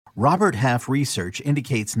Robert Half research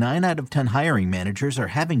indicates 9 out of 10 hiring managers are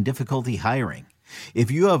having difficulty hiring.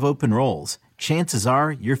 If you have open roles, chances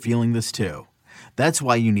are you're feeling this too. That's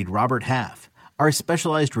why you need Robert Half. Our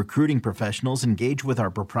specialized recruiting professionals engage with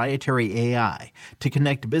our proprietary AI to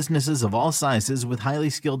connect businesses of all sizes with highly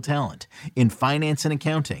skilled talent in finance and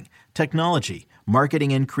accounting, technology,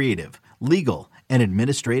 marketing and creative, legal, and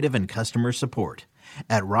administrative and customer support.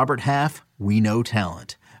 At Robert Half, we know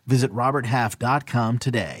talent. Visit roberthalf.com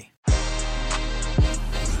today.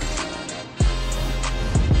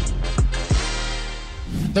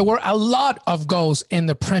 There were a lot of goals in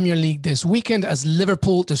the Premier League this weekend as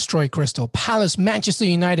Liverpool destroy Crystal Palace, Manchester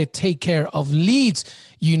United take care of Leeds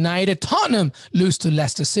United, Tottenham lose to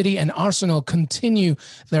Leicester City, and Arsenal continue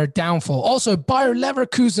their downfall. Also, Bayer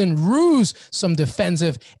Leverkusen ruse some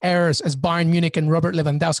defensive errors as Bayern Munich and Robert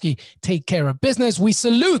Lewandowski take care of business. We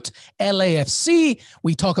salute LAFC.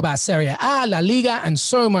 We talk about Serie A, La Liga, and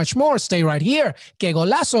so much more. Stay right here. Que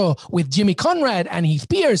Golazo with Jimmy Conrad and Heath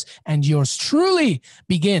Pierce, and yours truly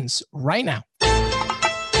begins right now.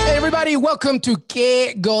 Hey everybody, welcome to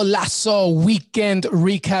Que Golazo Weekend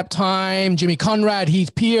Recap Time. Jimmy Conrad,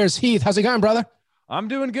 Heath Pierce. Heath, how's it going, brother? I'm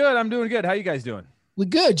doing good. How you guys doing? We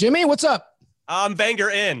good. Jimmy, what's up? I'm Wenger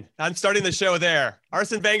in. I'm starting the show there.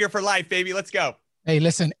 Arsene Wenger for life, baby. Let's go. Hey,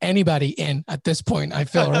 listen, anybody in at this point, I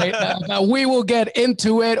feel, right? Now we will get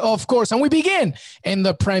into it, of course. And we begin in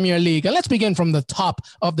the Premier League. And let's begin from the top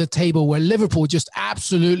of the table where Liverpool just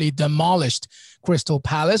absolutely demolished Crystal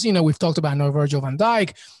Palace. You know, we've talked about no Virgil van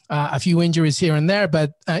Dijk, a few injuries here and there,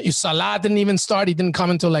 but Salah didn't even start. He didn't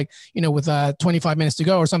come until with 25 minutes to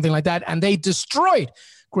go or something like that. And they destroyed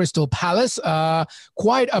Crystal Palace.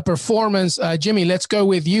 Quite a performance. Jimmy, let's go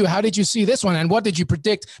with you. How did you see this one? And what did you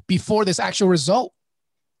predict before this actual result?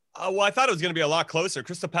 Well, I thought it was going to be a lot closer.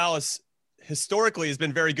 Crystal Palace historically has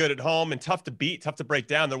been very good at home and tough to beat, tough to break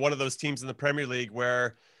down. They're one of those teams in the Premier League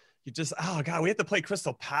where you just, oh God, we have to play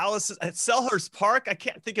Crystal Palace at Selhurst Park. I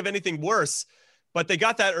can't think of anything worse, but they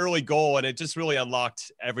got that early goal and it just really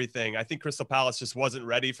unlocked everything. I think Crystal Palace just wasn't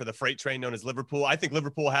ready for the freight train known as Liverpool. I think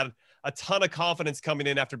Liverpool had a ton of confidence coming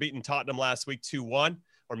in after beating Tottenham last week 2-1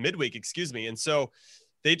 or midweek, excuse me. And so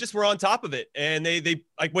they just were on top of it. And they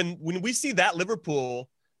like when we see that Liverpool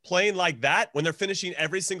playing like that, when they're finishing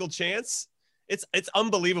every single chance, it's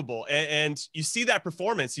unbelievable. And you see that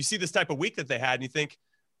performance, you see this type of week that they had, and you think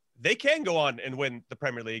they can go on and win the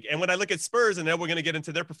Premier League. And when I look at Spurs, and then we're going to get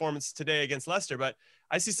into their performance today against Leicester, but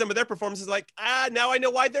I see some of their performances like, now I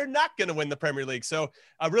know why they're not going to win the Premier League. So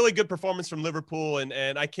a really good performance from Liverpool.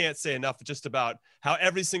 And I can't say enough just about how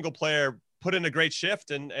every single player put in a great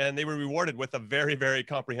shift and they were rewarded with a very, very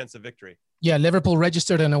comprehensive victory. Yeah, Liverpool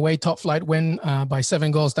registered an away top flight win by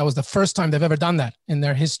 7 goals. That was the first time they've ever done that in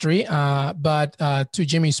their history. But to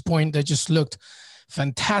Jimmy's point, they just looked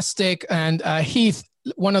fantastic. And Heath,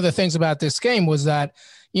 one of the things about this game was that,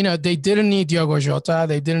 they didn't need Diogo Jota.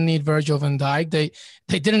 They didn't need Virgil van Dijk.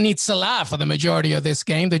 They didn't need Salah for the majority of this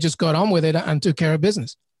game. They just got on with it and took care of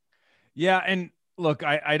business. Yeah, and look,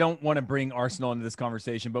 I don't want to bring Arsenal into this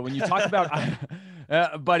conversation, but when you talk about,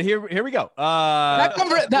 but here we go.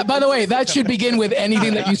 That, by the way, that should begin with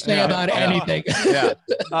anything that you say about anything. Yeah,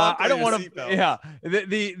 I don't want to. Yeah,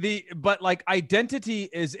 but like identity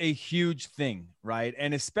is a huge thing, right?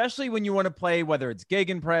 And especially when you want to play, whether it's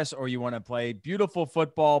gegenpress or you want to play beautiful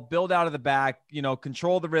football, build out of the back,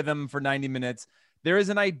 control the rhythm for 90 minutes. There is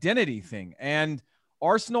an identity thing, and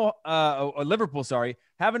Liverpool,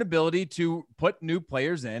 have an ability to put new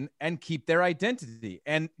players in and keep their identity,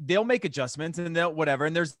 and they'll make adjustments and they'll whatever.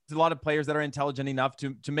 And there's a lot of players that are intelligent enough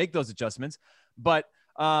to make those adjustments, but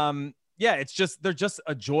they're just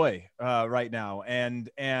a joy right now. And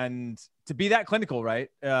to be that clinical, right.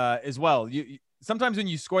 As well. You sometimes when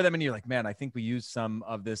you score that many, you're like, man, I think we used some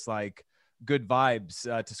of this like good vibes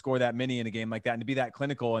to score that many in a game like that, and to be that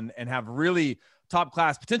clinical and have really top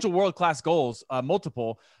class, potential world-class goals,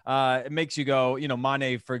 multiple, it makes you go,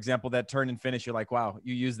 Mane, for example, that turn and finish, you're like, wow,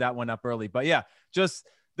 you used that one up early. But yeah,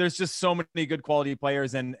 there's just so many good quality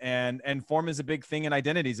players, and form is a big thing and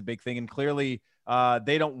identity is a big thing. And clearly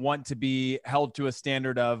they don't want to be held to a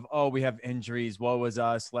standard of, oh, we have injuries, woe is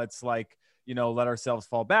us, let's let ourselves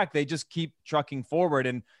fall back. They just keep trucking forward.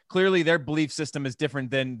 And clearly their belief system is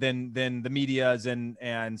different than the media's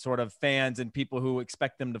and sort of fans and people who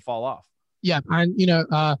expect them to fall off. Yeah. And,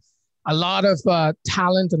 a lot of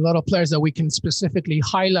talent, a lot of players that we can specifically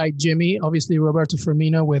highlight, Jimmy. Obviously, Roberto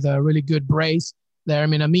Firmino with a really good brace there. I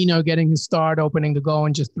mean, Amino getting his start, opening the goal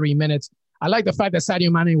in just 3 minutes. I like the fact that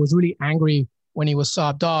Sadio Mane was really angry when he was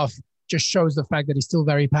subbed off. Just shows the fact that he's still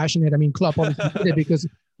very passionate. I mean, Klopp obviously did it because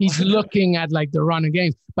he's looking at the run of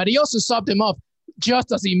games. But he also subbed him off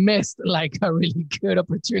just as he missed like a really good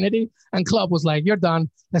opportunity. And Klopp was like, you're done.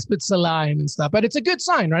 Let's put Salah in and stuff. But it's a good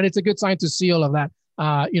sign, right? It's a good sign to see all of that,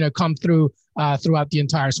 come through throughout the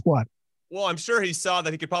entire squad. Well, I'm sure he saw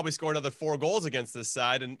that he could probably score another 4 goals against this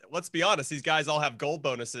side. And let's be honest, these guys all have goal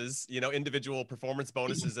bonuses, individual performance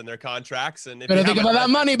bonuses in their contracts. And if better think about that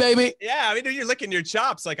money, baby. Yeah, I mean, you're licking your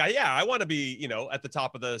chops. Like, I want to be, at the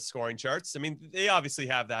top of the scoring charts. I mean, they obviously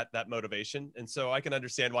have that motivation. And so I can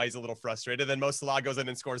understand why he's a little frustrated. Then Mo Salah goes in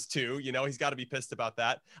and scores 2. He's got to be pissed about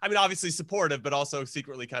that. I mean, obviously supportive, but also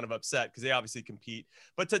secretly kind of upset because they obviously compete.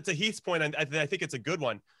 But to Heath's point, I think it's a good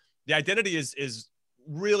one. The identity is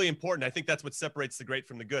really important. I think that's what separates the great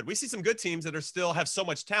from the good. We see some good teams that still have so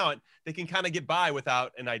much talent, they can kind of get by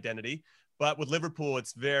without an identity. But with Liverpool,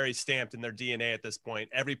 it's very stamped in their DNA at this point.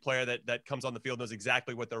 Every player that comes on the field knows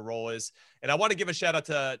exactly what their role is. And I want to give a shout out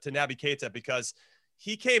to Naby Keita because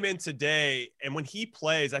he came in today, and when he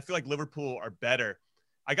plays, I feel like Liverpool are better.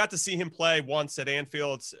 I got to see him play once at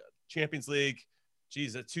Anfield Champions League,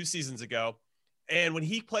 2 seasons ago. And when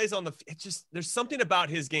he plays on there's something about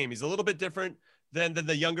his game. He's a little bit different than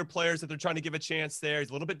the younger players that they're trying to give a chance there. He's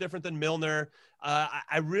a little bit different than Milner.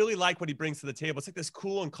 I really like what he brings to the table. It's like this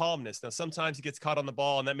cool and calmness. Now, sometimes he gets caught on the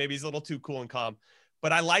ball and that maybe he's a little too cool and calm.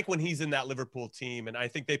 But I like when he's in that Liverpool team, and I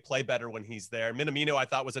think they play better when he's there. Minamino, I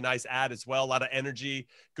thought, was a nice add as well. A lot of energy,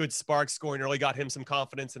 good spark, scoring early, got him some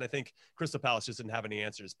confidence, and I think Crystal Palace just didn't have any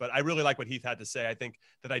answers. But I really like what Heath had to say. I think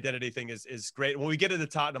that identity thing is great. When we get into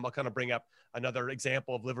Tottenham, I'll kind of bring up another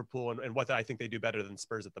example of Liverpool and what I think they do better than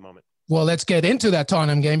Spurs at the moment. Well, let's get into that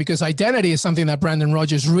Tottenham game because identity is something that Brendan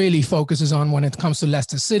Rodgers really focuses on when it comes to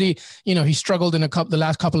Leicester City. He struggled in the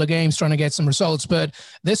last couple of games trying to get some results, but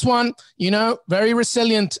this one, very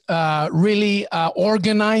resilient, really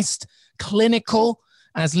organized, clinical,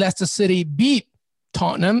 as Leicester City beat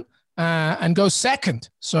Tottenham and go second.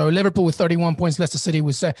 So Liverpool with 31 points, Leicester City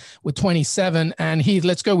with 27. And Heath,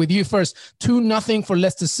 let's go with you first. 2-0 for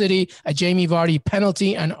Leicester City, a Jamie Vardy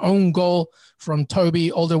penalty, an own goal from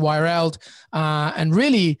Toby Alderweireld. And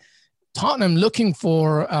really, Tottenham looking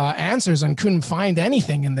for answers and couldn't find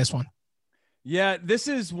anything in this one. Yeah, this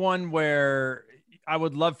is one where I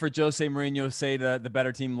would love for Jose Mourinho to say the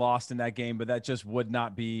better team lost in that game, but that just would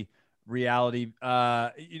not be reality.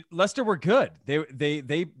 Leicester were good.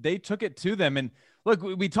 They took it to them. And look,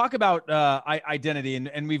 we talk about identity,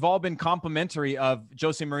 and we've all been complimentary of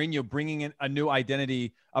Jose Mourinho bringing in a new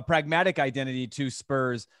identity, a pragmatic identity to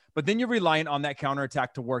Spurs. But then you're reliant on that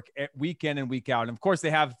counterattack to work week in and week out. And of course,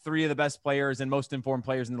 they have 3 of the best players and most informed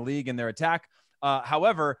players in the league in their attack.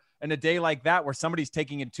 However, in a day like that where somebody's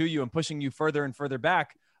taking it to you and pushing you further and further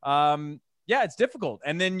back, it's difficult.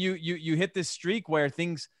 And then you hit this streak where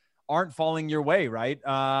things aren't falling your way, right?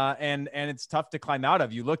 And it's tough to climb out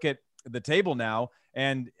of. You look at the table now,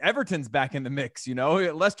 and Everton's back in the mix.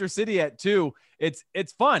 Leicester City at 2.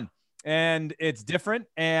 It's fun and it's different,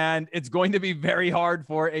 and it's going to be very hard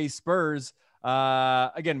for a Spurs.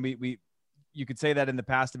 Again, you could say that in the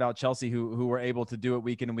past about Chelsea, who were able to do it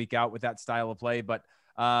week in and week out with that style of play. But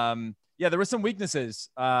there were some weaknesses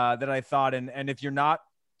that I thought, and if you're not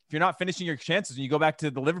finishing your chances, and you go back to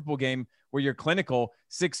the Liverpool game where you're clinical,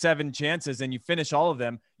 6-7 chances, and you finish all of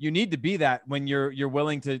them, you need to be that when you're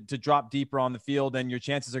willing to drop deeper on the field, and your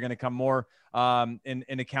chances are going to come more in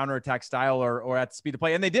a counterattack style or at the speed of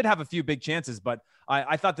play. And they did have a few big chances, but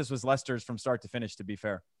I thought this was Leicester's from start to finish, to be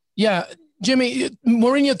fair. Yeah, Jimmy,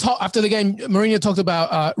 after the game, Mourinho talked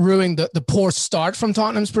about ruining the poor start from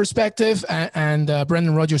Tottenham's perspective, and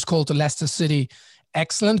Brendan Rodgers called to Leicester City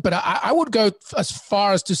excellent. But I would go as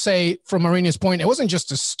far as to say, from Mourinho's point, it wasn't just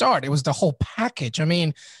the start, it was the whole package. I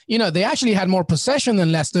mean, they actually had more possession than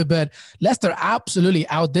Leicester, but Leicester absolutely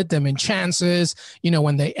outdid them in chances,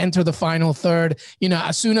 when they enter the final third.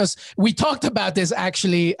 As soon as we talked about this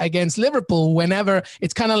actually against Liverpool, whenever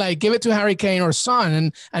it's kind of like give it to Harry Kane or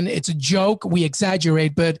Son, and it's a joke, we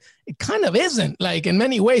exaggerate, but it kind of isn't. Like, in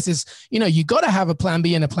many ways, it's, you got to have a plan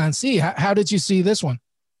B and a plan C. How did you see this one?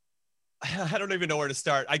 I don't even know where to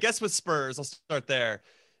start. I guess with Spurs, I'll start there.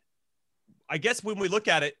 I guess when we look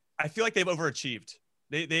at it, I feel like they've overachieved.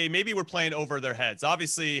 They maybe were playing over their heads.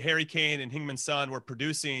 Obviously, Harry Kane and Heung-min Son were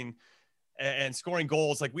producing and scoring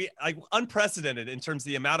goals like unprecedented in terms of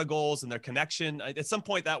the amount of goals and their connection. At some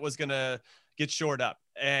point, that was going to get shored up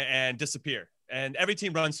and disappear. And every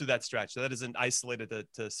team runs through that stretch. So that isn't isolated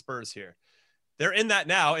to Spurs here. They're in that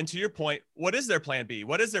now. And to your point, what is their plan B?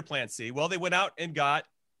 What is their plan C? Well, they went out and got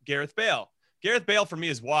Gareth Bale. Gareth Bale for me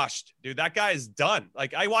is washed, dude. That guy is done.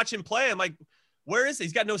 Like, I watch him play, I'm like, where is he?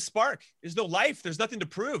 He's got no spark. There's no life. There's nothing to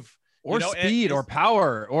prove. Or speed or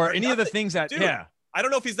power or any of the things that, dude, yeah. I don't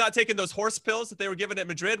know if he's not taking those horse pills that they were given at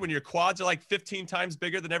Madrid when your quads are like 15 times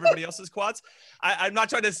bigger than everybody else's quads. I'm not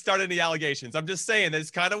trying to start any allegations. I'm just saying that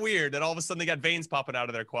it's kind of weird that all of a sudden they got veins popping out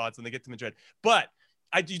of their quads when they get to Madrid. But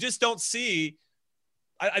you just don't see,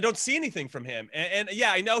 I don't see anything from him. And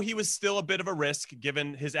yeah, I know he was still a bit of a risk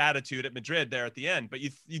given his attitude at Madrid there at the end, but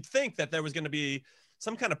you'd think that there was going to be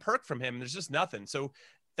some kind of perk from him. And there's just nothing. So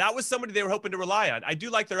that was somebody they were hoping to rely on. I do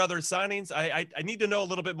like their other signings. I need to know a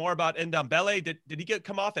little bit more about Ndombele. Did he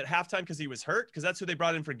come off at halftime because he was hurt? Because that's who they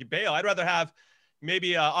brought in for Bale. I'd rather have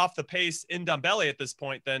maybe off the pace Ndombele at this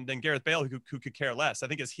point than Gareth Bale, who could care less. I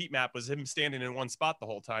think his heat map was him standing in one spot the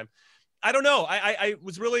whole time. I don't know. I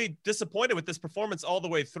was really disappointed with this performance all the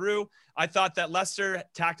way through. I thought that Leicester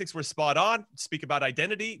tactics were spot on. Speak about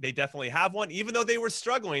identity. They definitely have one, even though they were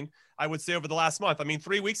struggling, I would say, over the last month. I mean,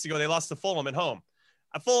 3 weeks ago, they lost to Fulham at home.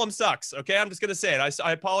 Fulham sucks. Okay. I'm just going to say it.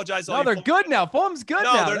 I apologize. No, they're good now. Fulham's good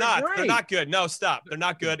now. No, they're not. Great. They're not good. No, stop. They're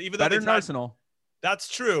not good. Even though better than Arsenal. That's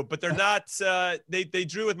true, but they're not. They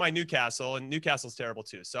drew with my Newcastle, and Newcastle's terrible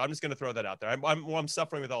too. So I'm just going to throw that out there. I'm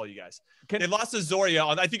suffering with all you guys. They lost to Zorya.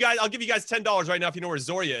 I'll give you guys $10 right now if you know where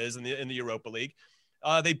Zorya is in the Europa League.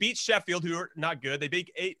 They beat Sheffield, who are not good. They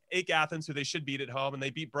beat AEK Athens, who they should beat at home, and they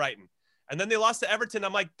beat Brighton. And then they lost to Everton.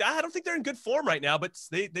 I'm like, I don't think they're in good form right now, but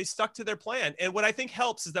they stuck to their plan. And what I think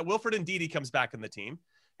helps is that Wilfred Ndidi comes back in the team,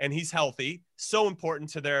 and he's healthy. So important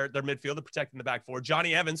to their midfield to protecting the back four.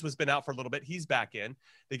 Johnny Evans was been out for a little bit. He's back in.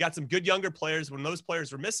 They got some good younger players when those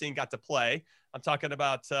players were missing, got to play. I'm talking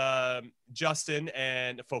about Justin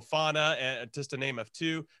and Fofana, and just to name a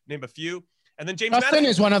few. And then James Justin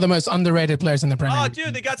is one of the most underrated players in the Premier League. Oh,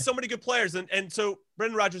 dude, they got so many good players. And so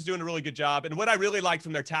Brendan Rodgers doing a really good job. And what I really liked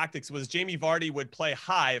from their tactics was Jamie Vardy would play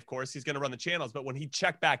high, of course. He's going to run the channels. But when he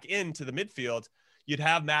checked back into the midfield, you'd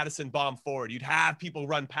have Madison bomb forward. You'd have people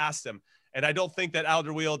run past him. And I don't think that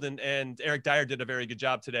Alderweireld and Eric Dyer did a very good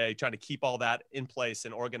job today trying to keep all that in place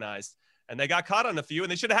and organized. And they got caught on a few,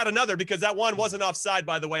 and they should have had another because that one wasn't offside,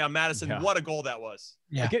 by the way, on Madison. Yeah. What a goal that was.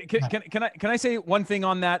 Yeah. Can I say one thing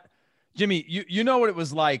on that? Jimmy, you know what it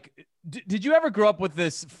was like. Did you ever grow up with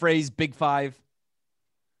this phrase, Big Five?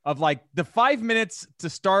 Of like the 5 minutes to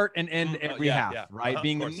start and end every half, right?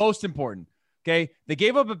 Being the most important. Okay. They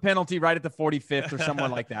gave up a penalty right at the 45th or somewhere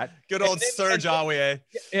like that. Good old Serge Aurier.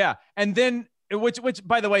 Yeah. And then, which,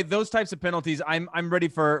 by the way, those types of penalties, I'm ready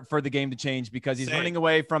for the game to change because he's running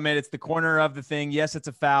away from it. It's the corner of the thing. Yes, it's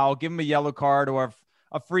a foul. Give him a yellow card or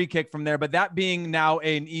a free kick from there. But that being now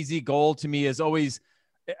an easy goal to me is always,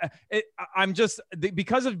 I'm just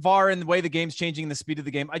because of VAR and the way the game's changing, the speed of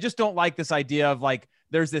the game. I just don't like this idea of like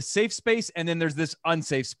there's this safe space and then there's this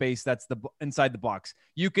unsafe space that's inside the box.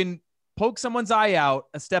 You can poke someone's eye out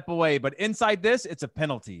a step away, but inside this, it's a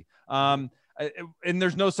penalty. And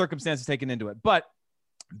there's no circumstances taken into it. But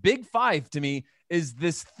Big Five to me is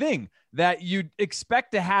this thing that you'd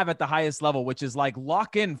expect to have at the highest level, which is like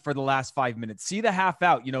lock in for the last 5 minutes, see the half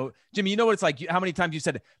out. You know, Jimmy, you know what it's like. How many times you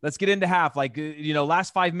said, let's get into half, like,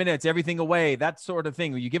 last 5 minutes, everything away, that sort of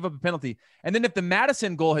thing where you give up a penalty. And then if the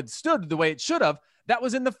Madison goal had stood the way it should have, that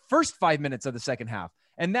was in the first 5 minutes of the second half.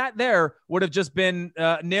 And that there would have just been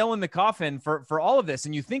nail in the coffin for all of this.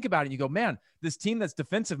 And you think about it, and you go, man, this team that's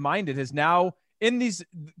defensive minded has now in these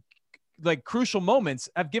like crucial moments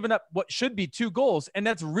have given up what should be 2 goals. And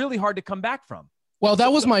that's really hard to come back from. Well,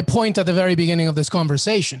 that was my point at the very beginning of this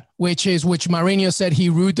conversation, which Mourinho said he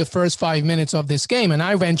ruled the first 5 minutes of this game. And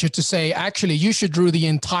I ventured to say, actually, you should rule the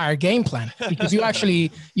entire game plan because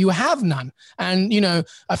you have none. And,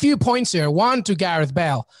 a few points here. One, to Gareth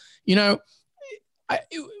Bale,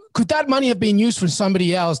 could that money have been used for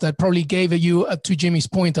somebody else that probably gave you, to Jimmy's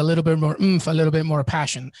point, a little bit more oomph, a little bit more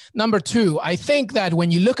passion? Number two, I think that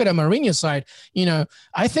when you look at a Mourinho side,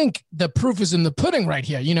 I think the proof is in the pudding right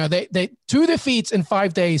here. They 2 defeats in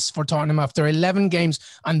 5 days for Tottenham after 11 games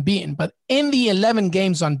unbeaten. But in the 11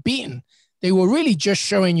 games unbeaten, they were really just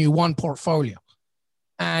showing you one portfolio.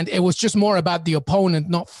 And it was just more about the opponent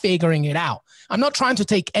not figuring it out. I'm not trying to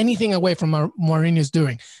take anything away from Mourinho's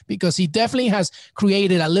doing because he definitely has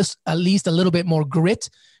created at least a little bit more grit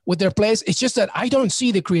with their players. It's just that I don't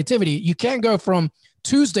see the creativity. You can't go from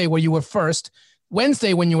Tuesday where you were first,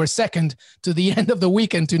 Wednesday when you were second, to the end of the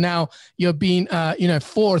weekend to now you're being,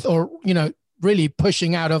 fourth or, really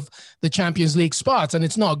pushing out of the Champions League spots. And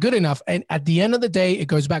it's not good enough. And at the end of the day, it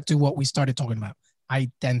goes back to what we started talking about,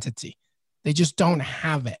 identity. They just don't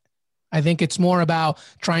have it. I think it's more about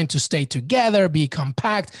trying to stay together, be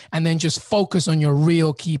compact, and then just focus on your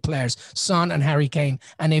real key players, Son and Harry Kane.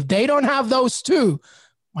 And if they don't have those two,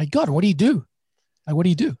 my God, what do you do? Like, what do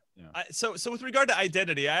you do? So with regard to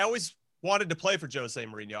identity, I always wanted to play for Jose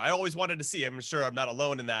Mourinho. I always wanted to see him. I'm sure I'm not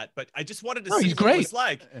alone in that, but I just wanted to see what it was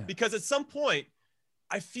like, because at some point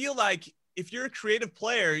I feel like if you're a creative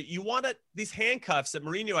player, you want these handcuffs that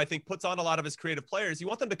Mourinho, I think, puts on a lot of his creative players. You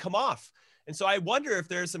want them to come off. And so I wonder if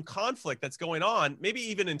there's some conflict that's going on, maybe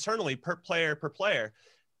even internally per player,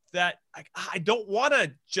 that I don't want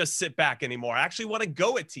to just sit back anymore. I actually want to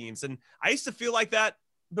go at teams. And I used to feel like that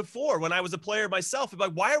before when I was a player myself.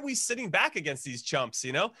 Like, why are we sitting back against these chumps?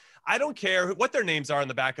 You know, I don't care what their names are on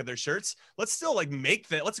the back of their shirts. Let's still like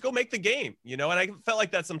let's go make the game, you know? And I felt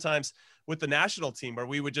like that sometimes with the national team, where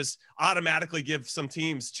we would just automatically give some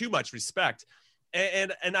teams too much respect.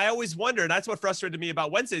 And I always wonder, and that's what frustrated me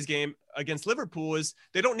about Wednesday's game against Liverpool, is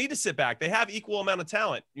they don't need to sit back. They have equal amount of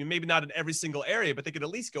talent. Maybe not in every single area, but they could at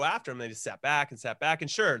least go after them. They just sat back.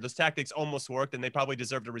 And sure, those tactics almost worked, and they probably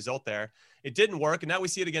deserved a result there. It didn't work, and now we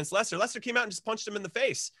see it against Leicester. Leicester came out and just punched them in the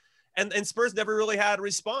face, and Spurs never really had a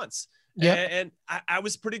response. Yeah, and I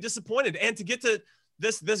was pretty disappointed. And to get to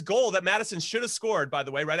this goal that Maddison should have scored, by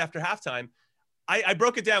the way, right after halftime. I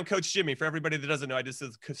broke it down, Coach Jimmy. For everybody that doesn't know, I just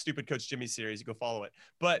did a stupid Coach Jimmy series. You go follow it.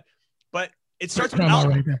 But it starts with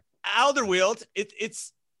Alderweireld.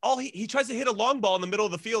 It's all he tries to hit a long ball in the middle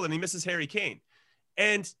of the field, and he misses Harry Kane.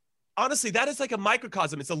 And honestly, that is like a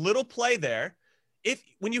microcosm. It's a little play there.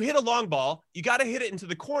 When you hit a long ball, you got to hit it into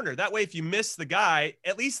the corner. That way, if you miss the guy,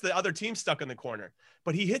 at least the other team's stuck in the corner.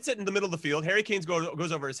 But he hits it in the middle of the field. Harry Kane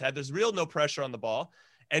goes over his head. There's no pressure on the ball.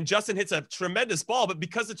 And Justin hits a tremendous ball, but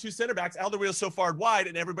because the two center backs, Alderweireld's so far wide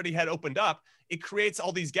and everybody had opened up, it creates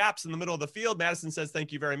all these gaps in the middle of the field. Maddison says,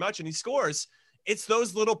 thank you very much. And he scores. It's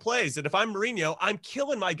those little plays that if I'm Mourinho, I'm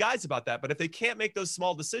killing my guys about that. But if they can't make those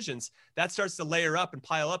small decisions, that starts to layer up and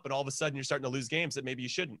pile up. And all of a sudden you're starting to lose games that maybe you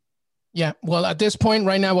shouldn't. Yeah, well, at this point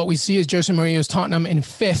right now, what we see is Jose Mourinho's Tottenham in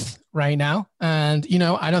 5th right now. And, you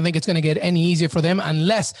know, I don't think it's going to get any easier for them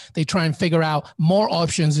unless they try and figure out more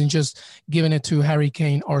options than just giving it to Harry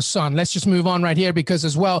Kane or Son. Let's just move on right here, because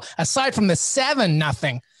as well, aside from the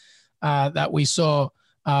 7-0 that we saw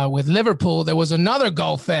with Liverpool, there was another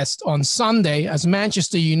goal fest on Sunday as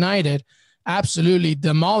Manchester United absolutely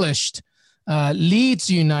demolished Leeds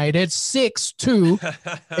United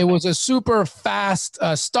 6-2. It was a super fast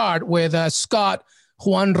start with Scott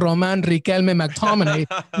Juan Roman Riquelme McTominay.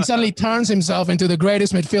 He suddenly turns himself into the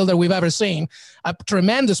greatest midfielder we've ever seen. A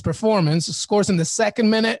tremendous performance. Scores in the 2nd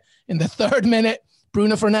minute, in the 3rd minute.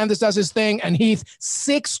 Bruno Fernandes does his thing, and Heath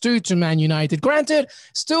 6-2 to Man United. Granted,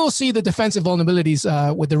 still see the defensive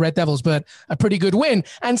vulnerabilities with the Red Devils, but a pretty good win.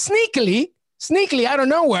 And sneakily, out of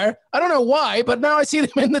nowhere, I don't know why, but now I see them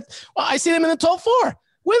in the top 4.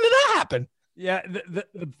 When did that happen? Yeah,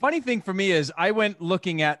 the funny thing for me is I went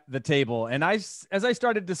looking at the table, and as I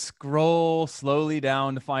started to scroll slowly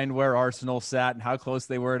down to find where Arsenal sat and how close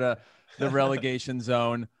they were to the relegation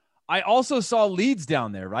zone, I also saw Leeds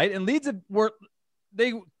down there, right? And Leeds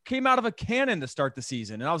they came out of a cannon to start the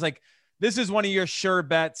season, and I was like, this is one of your sure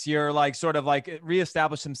bets. You're like sort of like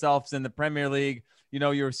reestablish themselves in the Premier League. You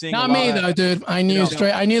know, you were seeing not me though, dude. I knew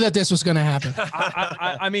that this was going to happen.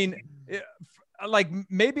 I mean, like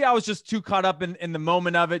maybe I was just too caught up in the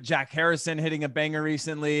moment of it. Jack Harrison hitting a banger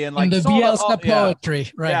recently, and like the Bielsa poetry,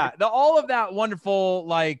 right? Yeah, all of that wonderful,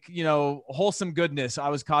 like, you know, wholesome goodness I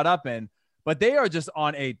was caught up in. But they are just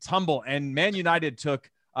on a tumble, and Man United took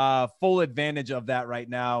full advantage of that right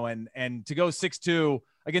now. And to go 6-2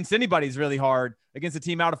 against anybody is really hard, against a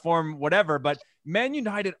team out of form, whatever. But Man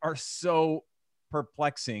United are so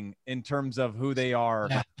perplexing in terms of who they are.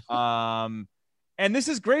 Yeah. And this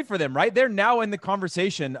is great for them, right? They're now in the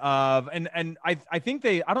conversation of, and I think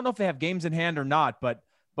I don't know if they have games in hand or not, but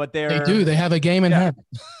they do. They have a game in hand.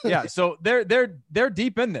 Yeah. So they're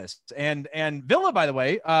deep in this, and Villa, by the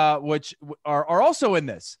way, which are also in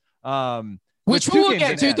this. Which we will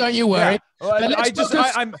get to, don't you worry.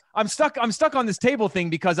 Yeah. I'm stuck on this table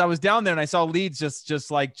thing because I was down there and I saw Leeds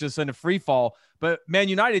just in a free fall, but Man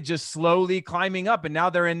United just slowly climbing up, and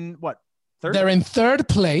now they're in what? 3rd? They're in 3rd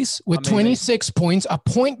place with Amazing. 26 points, a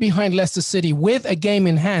point behind Leicester City with a game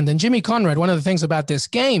in hand. And Jimmy Conrad, one of the things about this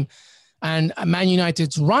game and Man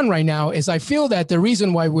United's run right now is I feel that the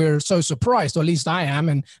reason why we're so surprised, or at least I am,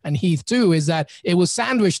 and Heath too, is that it was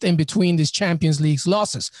sandwiched in between these Champions League's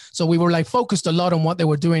losses. So we were like focused a lot on what they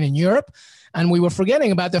were doing in Europe, and we were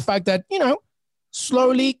forgetting about the fact that, you know,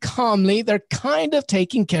 slowly, calmly, they're kind of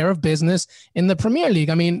taking care of business in the Premier League.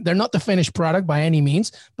 I mean, they're not the finished product by any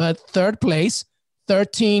means, but 3rd place,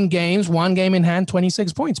 13 games, 1 game in hand,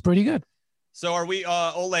 26 points. Pretty good. So are we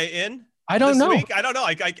Ole in? I don't know. Week? I don't know.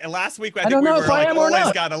 Last week, I think we were like,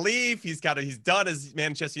 Ole's got to leave. He's done as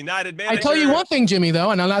Manchester United manager. I tell you one thing, Jimmy,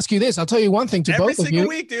 though, and I'll ask you this. I'll tell you one thing to both of you. Every single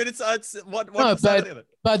week, dude. It's one beside the other.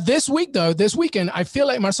 But this weekend, I feel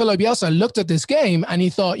like Marcelo Bielsa looked at this game and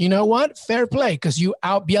he thought, you know what? Fair play, because you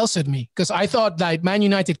out-Bielsa'd me. Because I thought that Man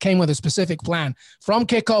United came with a specific plan. From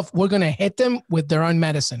kickoff, we're going to hit them with their own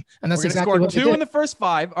medicine. And that's exactly what they did. 2 in the first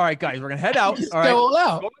 5. All right, guys, we're going to head out. All right, go all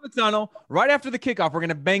out. Go to the tunnel. Right after the kickoff, we're going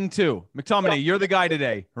to bang 2. McTominay, you're the guy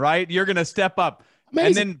today, right? You're going to step up. Amazing.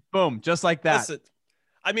 And then, boom, just like that. Listen,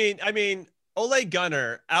 I mean, Ole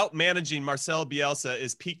Gunnar out-managing Marcel Bielsa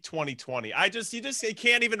is peak 2020. You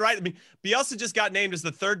can't even write. I mean, Bielsa just got named as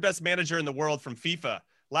the 3rd best manager in the world from FIFA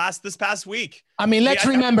this past week. I mean, let's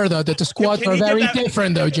remember, though, that the squads are very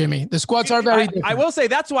different, though, Jimmy. The squads are very different. I will say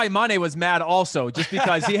that's why Mane was mad also, just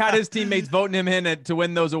because he had his teammates voting him in to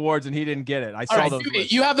win those awards and he didn't get it. I saw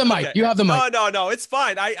those. You have the mic. Okay. You have the mic. No, it's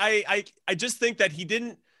fine. I just think that he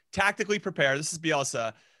didn't tactically prepare. This is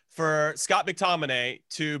Bielsa. For Scott McTominay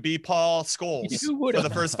to be Paul Scholes for the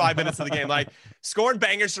first 5 minutes of the game, like scoring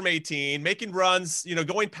bangers from 18, making runs,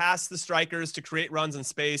 going past the strikers to create runs in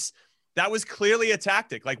space. That was clearly a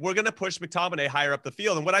tactic. Like, we're going to push McTominay higher up the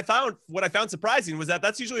field. And what I found surprising was that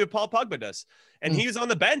that's usually what Paul Pogba does. And he was on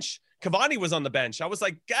the bench. Cavani was on the bench. I was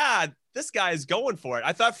like, God, this guy is going for it.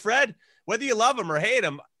 I thought Fred, whether you love him or hate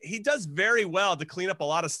him, he does very well to clean up a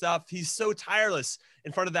lot of stuff. He's so tireless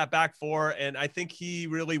in front of that back 4, and I think he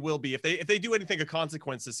really will be. If they do anything of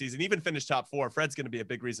consequence this season, even finish top 4, Fred's going to be a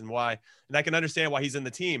big reason why. And I can understand why he's in the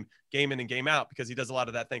team game in and game out, because he does a lot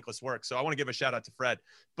of that thankless work. So I want to give a shout out to Fred.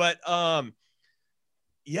 But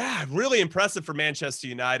yeah, really impressive for Manchester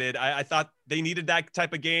United. I thought they needed that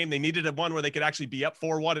type of game. They needed a one where they could actually be up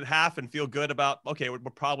 4-1 at half and feel good about, okay, we're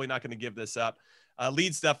probably not going to give this up.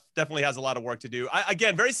 Leeds definitely has a lot of work to do.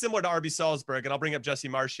 Again, very similar to RB Salzburg, and I'll bring up Jesse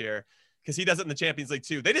Marsch here, because he does it in the Champions League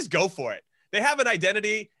too. They just go for it. They have an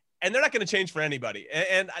identity, and they're not going to change for anybody.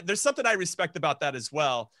 And there's something I respect about that as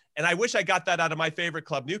well. And I wish I got that out of my favorite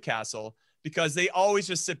club, Newcastle, because they always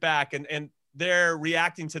just sit back and they're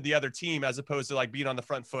reacting to the other team as opposed to like being on the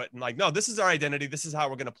front foot and like, no, this is our identity. This is how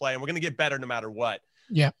we're going to play, and we're going to get better no matter what.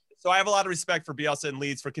 Yeah. So I have a lot of respect for Bielsa and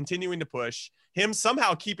Leeds for continuing to push. Him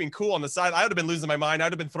somehow keeping cool on the side. I would have been losing my mind. I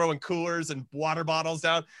would have been throwing coolers and water bottles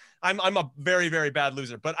down. I'm a very, very bad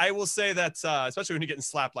loser. But I will say that, especially when you're getting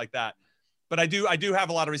slapped like that. But I do have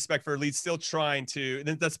a lot of respect for Leeds still trying to.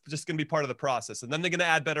 And that's just going to be part of the process. And then they're going to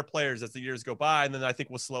add better players as the years go by. And then I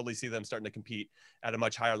think we'll slowly see them starting to compete at a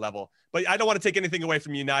much higher level. But I don't want to take anything away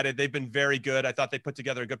from United. They've been very good. I thought they put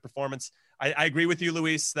together a good performance. I agree with you,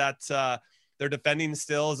 Luis, that their defending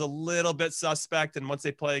still is a little bit suspect. And once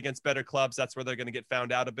they play against better clubs, that's where they're going to get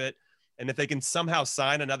found out a bit. And if they can somehow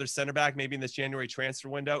sign another center back, maybe in this January transfer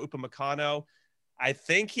window, Upamecano, I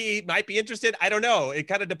think he might be interested. I don't know. It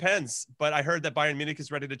kind of depends. But I heard that Bayern Munich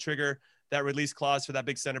is ready to trigger that release clause for that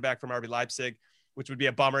big center back from RB Leipzig, which would be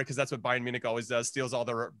a bummer because that's what Bayern Munich always does, steals all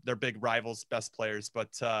their big rivals' best players.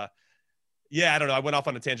 But yeah, I don't know. I went off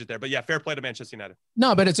on a tangent there. But yeah, fair play to Manchester United.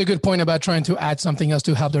 No, but it's a good point about trying to add something else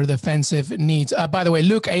to help their defensive needs. By the way,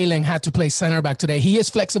 Luke Ayling had to play center back today. He is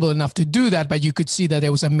flexible enough to do that, but you could see that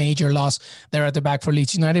there was a major loss there at the back for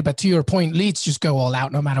Leeds United. But to your point, Leeds just go all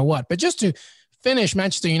out no matter what. But just to finish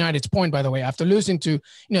Manchester United's point, by the way, after losing to,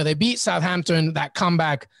 they beat Southampton, that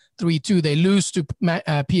comeback 3-2, they lose to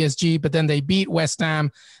PSG, but then they beat West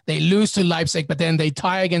Ham. They lose to Leipzig, but then they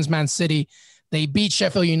tie against Man City. They beat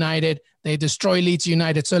Sheffield United. They destroy Leeds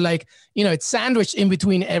United. So it's sandwiched in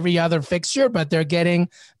between every other fixture, but they're getting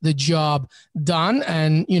the job done.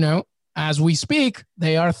 And, as we speak,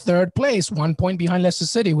 they are third place, 1 point behind Leicester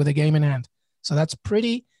City with a game in hand. So that's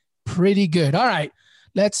pretty good. All right,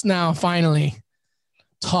 let's now finally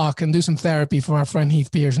talk and do some therapy for our friend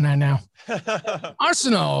Heath Pearson now.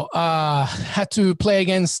 Arsenal had to play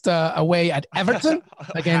against away at Everton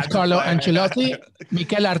against Carlo Ancelotti.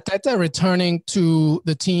 Mikel Arteta returning to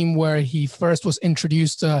the team where he first was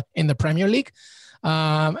introduced in the Premier League.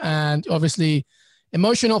 And obviously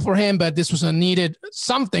emotional for him, but this was a needed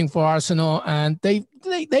something for Arsenal. And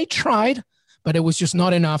they tried, but it was just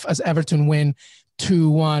not enough as Everton win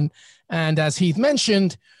 2-1. And as Heath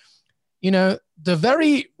mentioned, the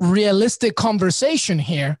very realistic conversation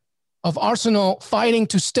here of Arsenal fighting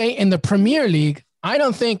to stay in the Premier League, I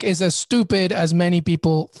don't think is as stupid as many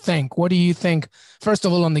people think. What do you think, first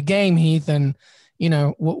of all, on the game, Heath, and,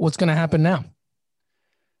 what's going to happen now?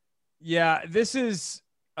 Yeah, this is,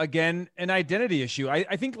 again, an identity issue.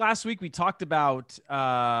 I think last week we talked about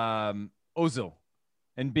Ozil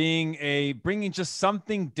and bringing just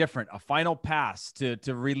something different, a final pass to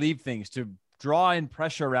relieve things, to draw in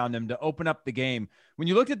pressure around him to open up the game. When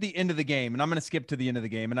you looked at the end of the game, and I'm going to skip to the end of the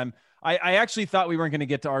game, and I actually thought we weren't going to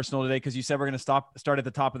get to Arsenal today because you said we're going to start at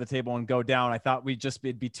the top of the table and go down. I thought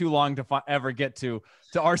it'd be too long to ever get to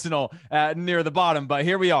Arsenal near the bottom, but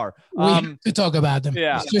here we are. We have to talk about them.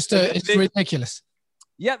 Yeah, it's ridiculous.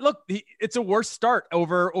 Yeah, look, it's a worse start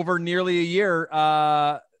over nearly a year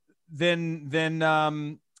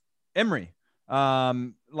than Emery.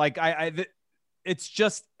 It's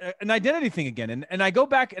just an identity thing again. And I go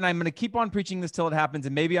back and I'm going to keep on preaching this till it happens.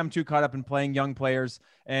 And maybe I'm too caught up in playing young players.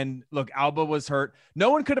 And look, Alba was hurt. No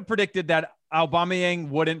one could have predicted that Aubameyang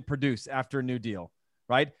wouldn't produce after a new deal,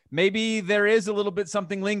 right? Maybe there is a little bit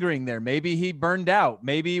something lingering there. Maybe he burned out,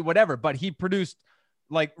 maybe whatever, but he produced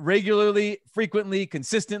like regularly, frequently,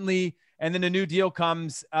 consistently. And then a new deal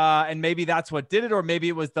comes, and maybe that's what did it, or maybe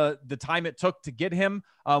it was the time it took to get him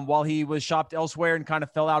while he was shopped elsewhere and kind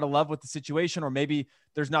of fell out of love with the situation, or maybe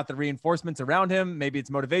there's not the reinforcements around him. Maybe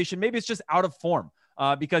it's motivation. Maybe it's just out of form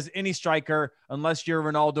because any striker, unless you're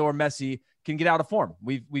Ronaldo or Messi, can get out of form.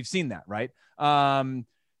 We've seen that, right?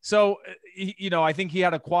 So I think he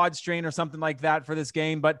had a quad strain or something like that for this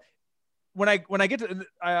game. But when I get to,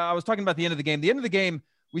 I was talking about the end of the game. The end of the game,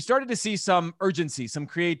 we started to see some urgency, some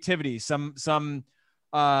creativity, some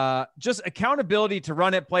just accountability to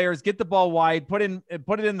run at players, get the ball wide, put it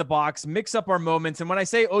in the box, mix up our moments. And when I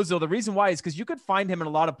say Ozil, the reason why is because you could find him in a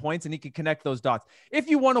lot of points and he could connect those dots. If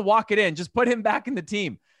you want to walk it in, just put him back in the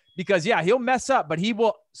team because he'll mess up, but he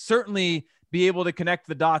will certainly be able to connect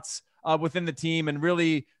the dots within the team and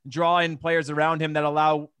really draw in players around him that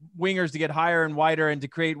allow wingers to get higher and wider and to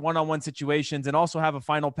create one-on-one situations and also have a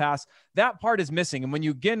final pass. That part is missing. And when you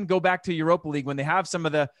again go back to Europa League, when they have some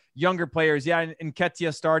of the younger players, and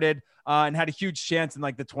Nketiah started and had a huge chance in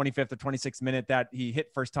like the 25th or 26th minute that he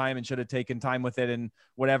hit first time and should have taken time with it and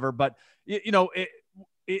whatever. But,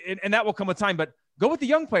 and that will come with time. But go with the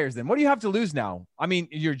young players then. What do you have to lose now? I mean,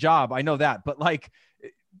 your job, I know that. But like,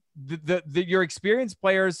 your experienced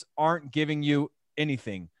players aren't giving you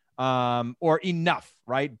anything or enough,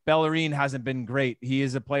 right? Bellerin hasn't been great. He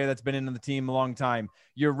is a player that's been in the team a long time.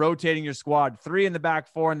 You're rotating your squad, 3 in the back,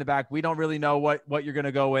 4 in the back. We don't really know what you're going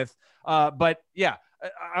to go with. But yeah,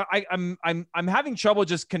 I'm having trouble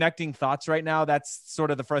just connecting thoughts right now. That's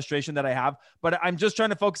sort of the frustration that I have, but I'm just trying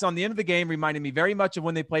to focus on the end of the game, reminding me very much of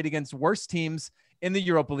when they played against worse teams in the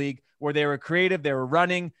Europa League, where they were creative, they were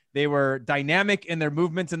running, they were dynamic in their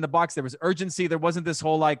movements in the box. There was urgency. There wasn't this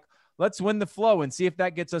whole like, let's win the flow and see if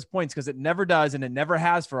that gets us points, because it never does, and it never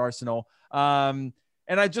has for Arsenal. And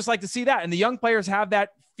I'd just like to see that. And the young players have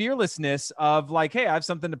that fearlessness of like, hey, I have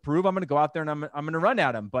something to prove. I'm going to go out there and I'm going to run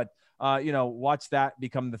at them. But watch that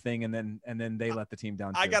become the thing, and then they let the team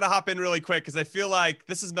down. I got to hop in really quick because I feel like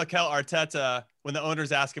this is Mikel Arteta when the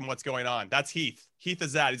owners ask him what's going on. That's Heath. Heath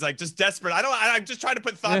is that. He's like just desperate. I'm just trying to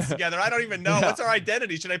put thoughts together. I don't even know. What's our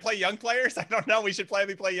identity? Should I play young players? I don't know. We should play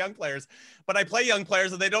young players. But I play young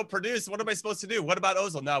players and they don't produce. What am I supposed to do? What about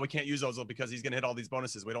Ozil? No, we can't use Ozil because he's going to hit all these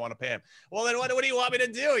bonuses. We don't want to pay him. Well, then what do you want me to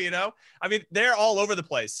do? I mean, they're all over the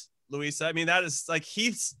place, Luisa. I mean, that is like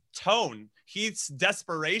Heath's tone, Heath's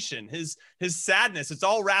desperation, his sadness. It's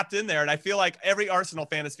all wrapped in there. And I feel like every Arsenal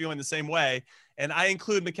fan is feeling the same way. And I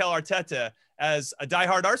include Mikel Arteta as a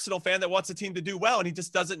diehard Arsenal fan that wants the team to do well. And he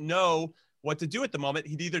just doesn't know what to do at the moment.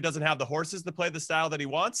 He either doesn't have the horses to play the style that he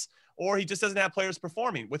wants, or he just doesn't have players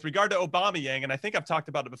performing. With regard to Aubameyang, and I think I've talked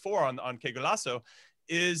about it before on Que Golazo,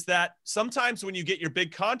 is that sometimes when you get your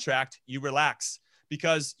big contract, you relax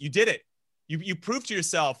because you did it. You proved to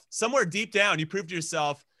yourself, somewhere deep down, you proved to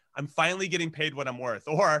yourself, I'm finally getting paid what I'm worth,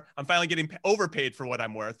 or I'm finally getting overpaid for what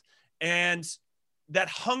I'm worth. And that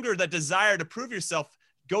hunger, that desire to prove yourself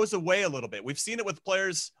goes away a little bit. We've seen it with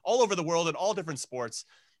players all over the world in all different sports.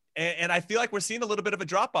 And I feel like we're seeing a little bit of a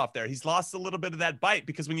drop off there. He's lost a little bit of that bite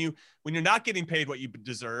because when you're not getting paid what you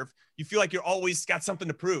deserve, you feel like you're always got something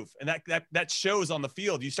to prove. And that shows on the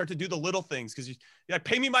field. You start to do the little things because you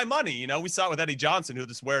pay me my money. We saw it with Eddie Johnson, who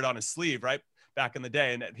just wear it on his sleeve, right? Back in the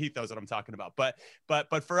day. And Heath knows what I'm talking about.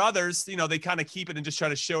 But for others, they kind of keep it and just try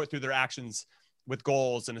to show it through their actions with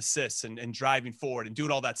goals and assists and driving forward and doing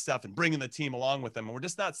all that stuff and bringing the team along with them. And we're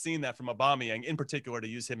just not seeing that from Aubameyang in particular, to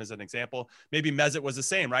use him as an example. Maybe Mesut was the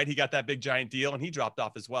same, right? He got that big giant deal and he dropped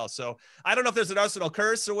off as well. So I don't know if there's an Arsenal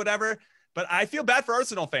curse or whatever, but I feel bad for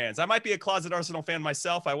Arsenal fans. I might be a closet Arsenal fan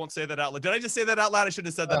myself. I won't say that out loud. Did I just say that out loud? I shouldn't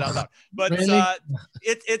have said that out loud. But really?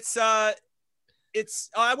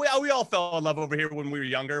 We all fell in love over here when we were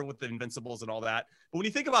younger with the Invincibles and all that. But when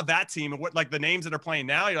you think about that team and what like the names that are playing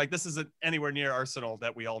now, you're like, this isn't anywhere near Arsenal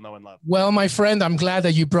that we all know and love. Well, my friend, I'm glad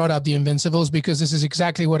that you brought up the Invincibles because this is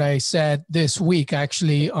exactly what I said this week,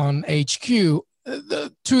 actually, on HQ.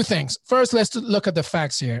 the two things. First, let's look at the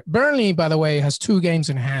facts here. Burnley, by the way, has 2 games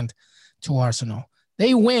in hand to Arsenal.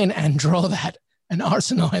 They win and draw that, and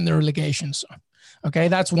Arsenal in the relegation zone. Okay,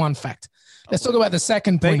 that's one fact. Let's talk about the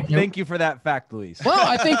second point. Thank you for that fact, Luis. Well,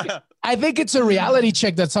 I think it's a reality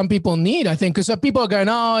check that some people need. I think because some people are going,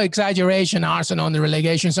 "Oh, exaggeration, Arsenal in the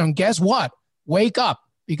relegation zone." Guess what? Wake up,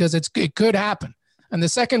 because it could happen. And the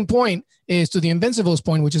second point is to the Invincibles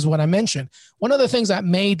point, which is what I mentioned. One of the things that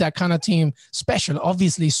made that kind of team special,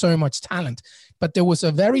 obviously so much talent, but there was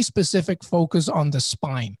a very specific focus on the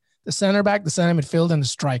spine, the center back, the center midfield, and the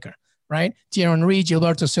striker, right? Thierry Henry,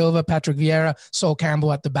 Gilberto Silva, Patrick Vieira, Sol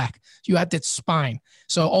Campbell at the back. You had that spine.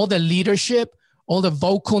 So all the leadership, all the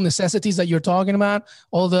vocal necessities that you're talking about,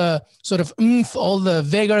 all the sort of oomph, all the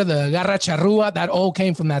vigor, the garra charrua, that all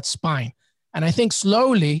came from that spine. And I think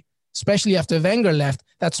slowly, especially after Wenger left,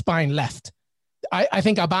 that spine left. I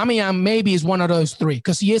think Aubameyang maybe is one of those 3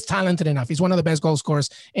 because he is talented enough. He's one of the best goal scorers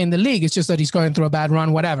in the league. It's just that he's going through a bad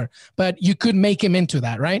run, whatever. But you could make him into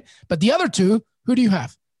that, right? But the other 2, who do you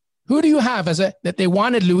have? Who do you have that they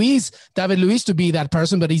wanted David Luiz to be that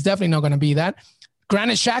person, but he's definitely not going to be that.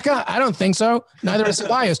 Granit Xhaka? I don't think so. Neither is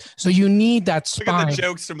Ceballos. So you need that spine. Look at the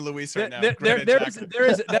jokes from Luis right now.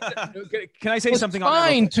 Can I say something on that?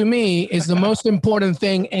 Spine, to me, is the most important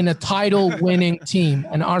thing in a title-winning team,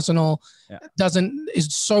 and Arsenal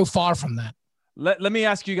is so far from that. Let me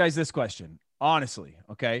ask you guys this question, honestly,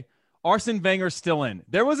 okay? Arsene Wenger's still in.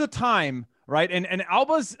 There was a time, right? And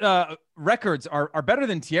Alba's records are better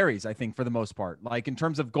than Thierry's, I think, for the most part, like in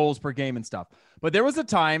terms of goals per game and stuff. But there was a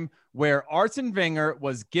time where Arsene Wenger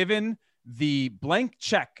was given the blank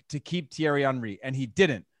check to keep Thierry Henry, and he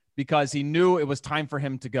didn't, because he knew it was time for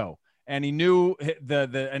him to go. And he knew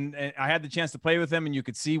and I had the chance to play with him, and you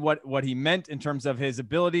could see what he meant in terms of his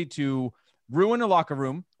ability to ruin a locker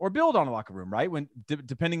room or build on a locker room, right?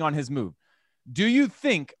 Depending on his move. Do you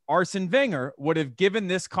think Arsene Wenger would have given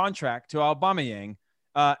this contract to Aubameyang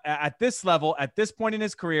at this level, at this point in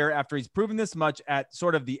his career, after he's proven this much at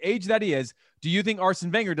sort of the age that he is? Do you think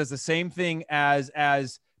Arsene Wenger does the same thing as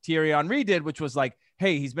Thierry Henry did, which was like,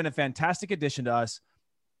 hey, he's been a fantastic addition to us,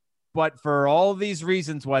 but for all these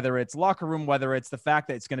reasons, whether it's locker room, whether it's the fact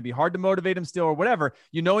that it's going to be hard to motivate him still or whatever,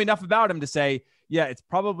 you know enough about him to say, yeah, it's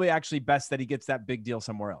probably actually best that he gets that big deal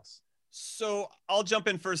somewhere else? So I'll jump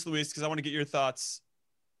in first, Luis, because I want to get your thoughts.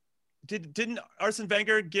 Didn't Arsene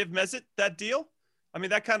Wenger give Mesut that deal? I mean,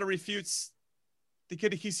 that kind of refutes. He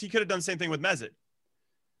could have done the same thing with Mesut.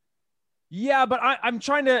 Yeah, but I'm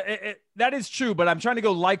trying to. That is true, but I'm trying to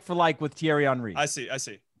go like for like with Thierry Henry. I see.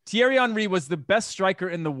 Thierry Henry was the best striker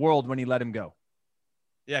in the world when he let him go.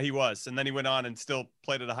 Yeah, he was, and then he went on and still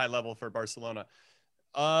played at a high level for Barcelona.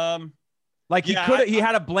 Like he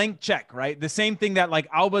had a blank check, right? The same thing that like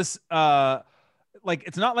Alba's, like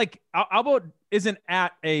it's not like Alba isn't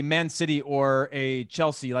at a Man City or a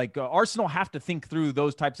Chelsea. Like Arsenal have to think through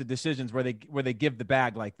those types of decisions where they give the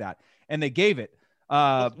bag like that, and they gave it.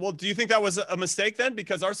 Well, do you think that was a mistake then?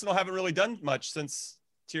 Because Arsenal haven't really done much since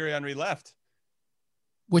Thierry Henry left.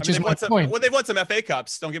 Which is my point. Well, they've won some FA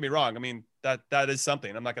Cups. Don't get me wrong. I mean, that is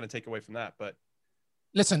something. I'm not going to take away from that, but.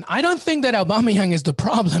 Listen, I don't think that Aubameyang is the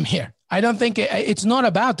problem here. I don't think it's not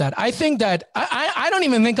about that. I think that I don't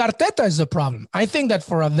even think Arteta is the problem. I think that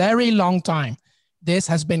for a very long time, this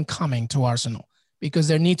has been coming to Arsenal because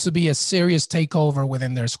there needs to be a serious takeover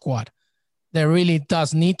within their squad. There really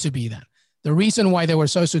does need to be that. The reason why they were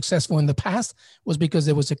so successful in the past was because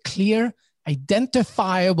there was a clear,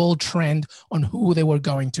 identifiable trend on who they were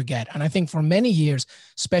going to get. And I think for many years,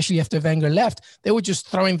 especially after Wenger left, they were just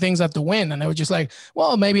throwing things at the wind. And they were just like,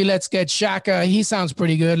 well, maybe let's get Xhaka. He sounds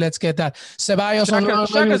pretty good. Let's get that. Ceballos.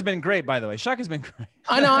 Xhaka's been great, by the way. Xhaka's been great.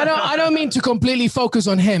 I don't mean to completely focus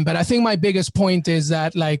on him, but I think my biggest point is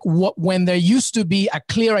that like when there used to be a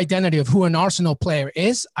clear identity of who an Arsenal player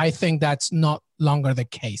is, I think that's not longer the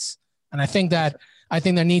case. And I think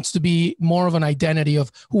there needs to be more of an identity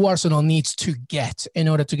of who Arsenal needs to get in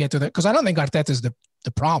order to get to that. Because I don't think Arteta is the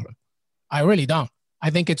problem. I really don't. I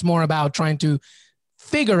think it's more about trying to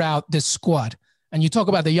figure out this squad. And you talk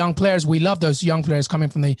about the young players. We love those young players coming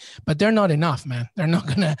from but they're not enough, man. They're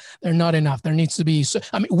not enough. There needs to be,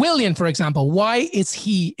 Willian, for example, why is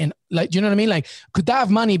he in, like, do you know what I mean? Like, could that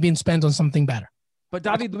have money been spent on something better? But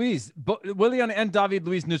Willian and David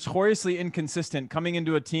Luiz, notoriously inconsistent coming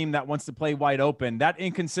into a team that wants to play wide open. That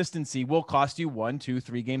inconsistency will cost you 1, 2,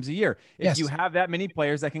 3 games a year. If you have that many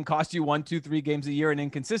players that can cost you 1, 2, 3 games a year in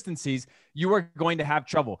inconsistencies, you are going to have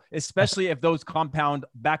trouble, especially if those compound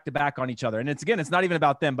back to back on each other. And it's not even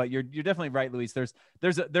about them, but you're definitely right, Luis.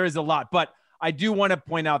 There is a lot, but I do want to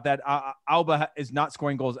point out that Alba is not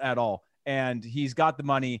scoring goals at all. and he's got the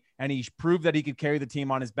money, and he proved that he could carry the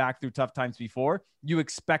team on his back through tough times before. You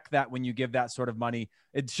expect that when you give that sort of money.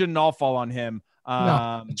 It shouldn't all fall on him.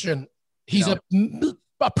 No, it shouldn't. He's a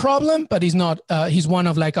problem, but he's not. He's one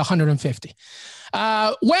of like 150.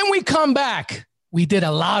 When we come back, we did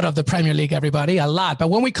a lot of the Premier League, everybody, a lot. But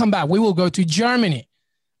when we come back, we will go to Germany,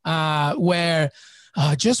 where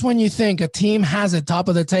just when you think a team has it top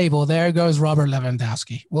of the table, there goes Robert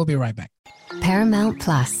Lewandowski. We'll be right back. Paramount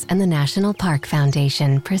Plus and the National Park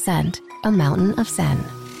Foundation present A Mountain of Zen.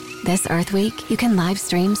 This Earth Week, you can live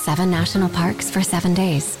stream 7 national parks for 7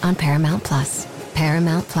 days on Paramount Plus.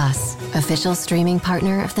 Paramount Plus, official streaming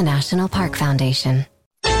partner of the National Park Foundation.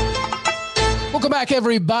 Welcome back,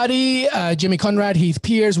 everybody. Jimmy Conrad, Heath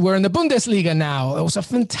Pierce. We're in the Bundesliga now. It was a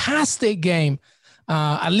fantastic game.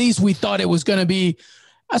 At least we thought it was going to be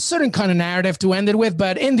a certain kind of narrative to end it with.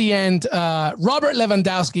 But in the end, Robert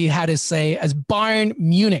Lewandowski had his say as Bayern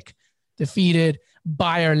Munich defeated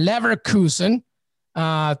Bayer Leverkusen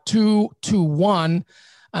 2-1.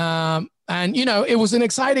 And, you know, it was an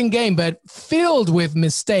exciting game, but filled with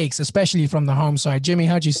mistakes, especially from the home side. Jimmy,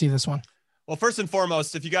 how'd you see this one? Well, first and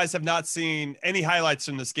foremost, if you guys have not seen any highlights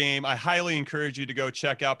from this game, I highly encourage you to go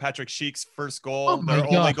check out Patrick Schick's first goal, their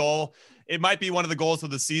only goal. It might be one of the goals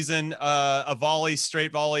of the season, a volley,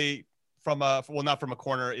 straight volley from not from a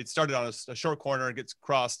corner. It started on a short corner and gets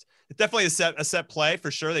crossed. It's definitely a set play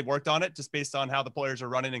for sure. They worked on it just based on how the players are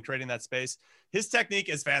running and creating that space. His technique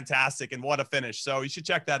is fantastic, and what a finish. So you should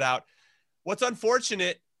check that out. What's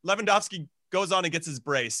unfortunate, Lewandowski goes on and gets his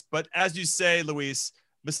brace. But as you say, Luis,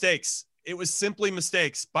 mistakes. It was simply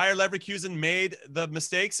mistakes. Bayer Leverkusen made the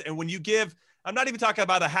mistakes. And when you give, I'm not even talking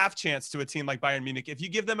about a half chance to a team like Bayern Munich. If you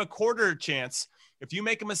give them a quarter chance, if you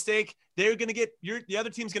make a mistake, they're going to get the other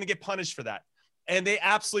team's going to get punished for that. And they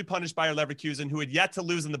absolutely punished Bayer Leverkusen, who had yet to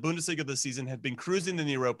lose in the Bundesliga this season, had been cruising in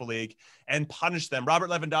the Europa League, and punished them. Robert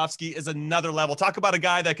Lewandowski is another level. Talk about a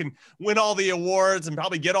guy that can win all the awards and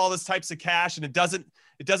probably get all this types of cash, and it doesn't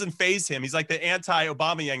faze him. He's like the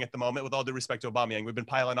anti-Aubameyang at the moment, with all due respect to Aubameyang. We've been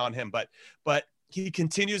piling on him, but he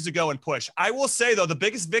continues to go and push. I will say, though, the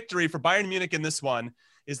biggest victory for Bayern Munich in this one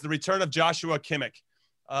is the return of Joshua Kimmich.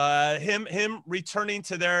 Him returning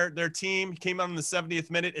to their team, came out in the 70th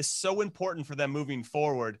minute, is so important for them moving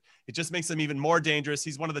forward. It just makes them even more dangerous.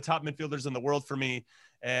 He's one of the top midfielders in the world for me.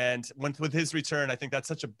 And with his return, I think that's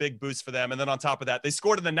such a big boost for them. And then on top of that, they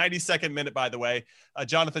scored in the 92nd minute, by the way.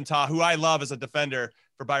 Jonathan Tah, who I love as a defender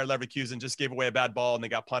for Bayer Leverkusen, just gave away a bad ball and they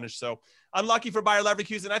got punished. So unlucky for Bayer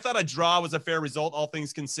Leverkusen. I thought a draw was a fair result, all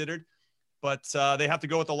things considered. But they have to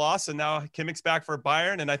go with the loss, and now Kimmich's back for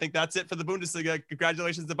Bayern, and I think that's it for the Bundesliga.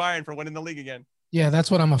 Congratulations to Bayern for winning the league again. Yeah, that's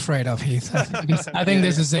what I'm afraid of, Heath. I think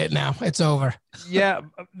this is it now. It's over. Yeah,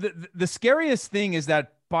 the scariest thing is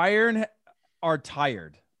that Bayern are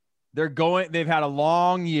tired. They've had a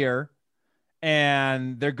long year,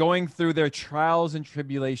 and they're going through their trials and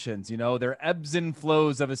tribulations, you know, their ebbs and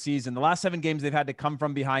flows of a season. The last 7 games, they've had to come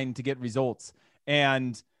from behind to get results,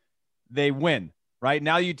 and they win. Right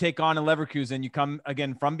now, you take on a Leverkusen, you come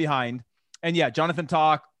again from behind. And yeah, Jonathan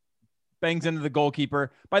Tah bangs into the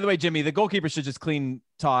goalkeeper. By the way, Jimmy, the goalkeeper should just clean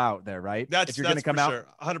Tah out there, right? If you're going to come out, sure.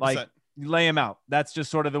 100%. Like, you lay him out. That's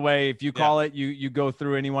just sort of the way, if you call it, you go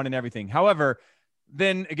through anyone and everything. However,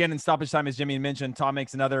 then again, in stoppage time, as Jimmy mentioned, Tah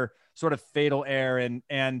makes another sort of fatal error.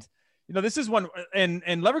 And you know, this is one, and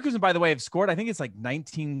Leverkusen, by the way, have scored, I think it's like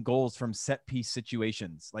 19 goals from set piece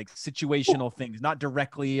situations, like situational things, not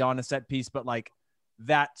directly on a set piece, but like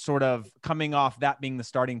that sort of coming off that being the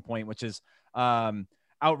starting point, which is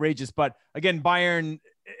outrageous. But again, Bayern,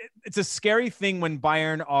 it's a scary thing when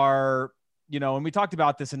Bayern are, you know, and we talked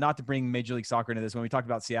about this, and not to bring Major League Soccer into this, when we talked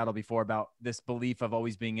about Seattle before, about this belief of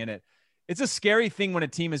always being in it. It's a scary thing when a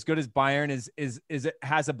team as good as Bayern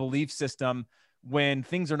has a belief system when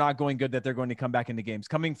things are not going good, that they're going to come back into games.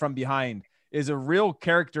 Coming from behind is a real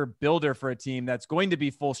character builder for a team that's going to be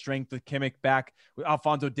full strength with Kimmich back.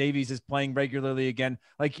 Alphonso Davies is playing regularly again.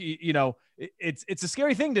 Like, you know, it's a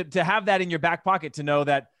scary thing to have that in your back pocket, to know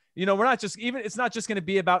that, you know, it's not just going to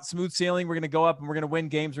be about smooth sailing. We're going to go up and we're going to win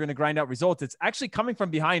games. We're going to grind out results. It's actually coming from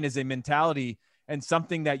behind as a mentality and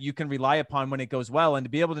something that you can rely upon when it goes well. And to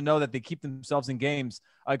be able to know that they keep themselves in games.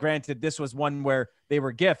 Granted, this was one where they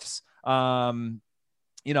were gifts.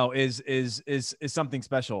 You know, is something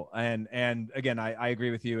special. And again, I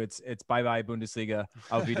agree with you. It's bye-bye Bundesliga.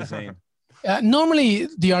 Auf Wiedersehen. Normally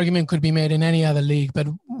the argument could be made in any other league, but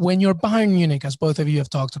when you're Bayern Munich, as both of you have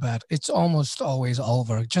talked about, it's almost always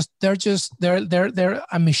over. They're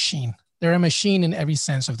a machine. They're a machine in every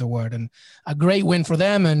sense of the word, and a great win for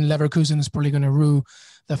them. And Leverkusen is probably going to rue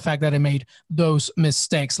the fact that they made those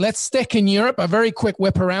mistakes. Let's stick in Europe. A very quick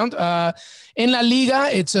whip around. In La Liga,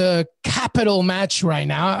 it's a capital match right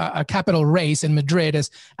now, a capital race in Madrid as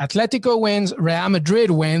Atletico wins, Real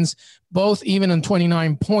Madrid wins, both even on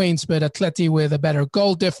 29 points, but Atleti with a better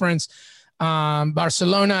goal difference.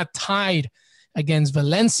 Barcelona tied against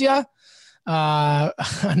Valencia.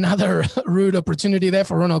 Another rude opportunity there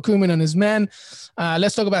for Ronald Koeman and his men.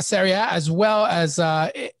 Let's talk about Serie A as well as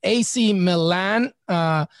AC Milan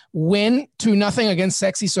win 2-0 against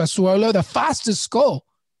sexy Sassuolo, the fastest goal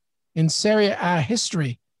in Serie A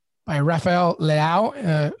history by Rafael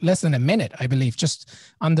Leao, less than a minute, I believe. Just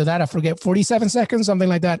under that, I forget, 47 seconds, something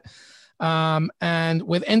like that. And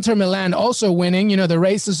with Inter Milan also winning, the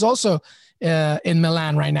race is also in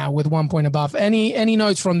Milan right now with 1 point above. Any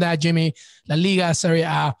notes from that, Jimmy? La Liga, Serie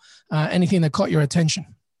A, anything that caught your attention?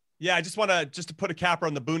 Yeah, I just want to put a capper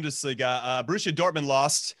on the Bundesliga. Borussia Dortmund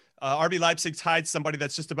lost. RB Leipzig tied somebody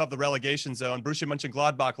that's just above the relegation zone. Borussia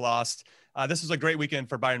Mönchengladbach lost. This was a great weekend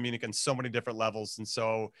for Bayern Munich on so many different levels. And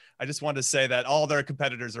so I just wanted to say that all their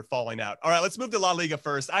competitors are falling out. All right, let's move to La Liga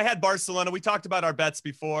first. I had Barcelona. We talked about our bets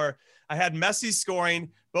before. I had Messi scoring,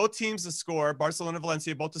 both teams to score, Barcelona,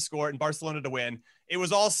 Valencia, both to score, and Barcelona to win. It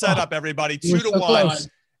was all set up, everybody, 2-1.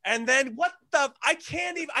 And then I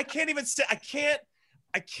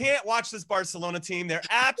can't watch this Barcelona team. They're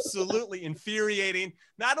absolutely infuriating,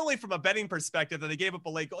 not only from a betting perspective that they gave up a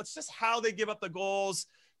late goal. It's just how they give up the goals,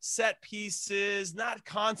 set pieces, not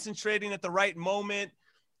concentrating at the right moment.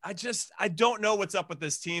 I don't know what's up with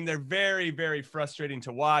this team. They're very, very frustrating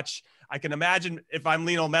to watch. I can imagine if I'm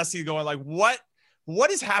Lionel Messi going like,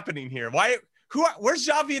 what is happening here? Where's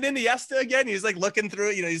Xavi and Iniesta again? He's like looking through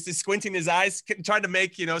it, he's just squinting his eyes, trying to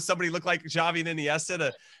make, somebody look like Xavi and Iniesta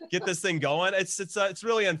to get this thing going. It's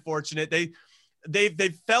really unfortunate. They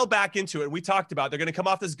fell back into it. We talked about, they're going to come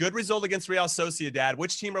off this good result against Real Sociedad.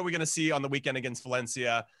 Which team are we going to see on the weekend against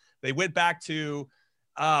Valencia? They went back to,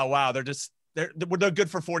 they're good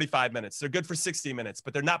for 45 minutes. They're good for 60 minutes,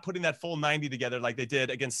 but they're not putting that full 90 together like they did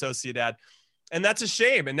against Sociedad. And that's a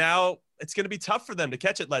shame. And now it's going to be tough for them to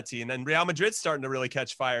catch Atleti. And then Real Madrid's starting to really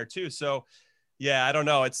catch fire too. So yeah, I don't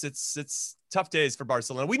know. It's tough days for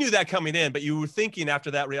Barcelona. We knew that coming in, but you were thinking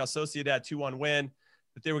after that Real Sociedad 2-1 win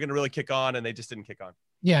that they were going to really kick on, and they just didn't kick on.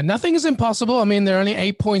 Yeah, nothing is impossible. I mean, they're only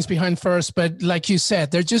 8 points behind first, but like you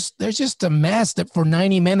said, they're just a mess that for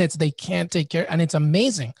 90 minutes they can't take care. And it's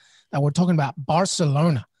amazing that we're talking about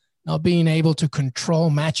Barcelona not being able to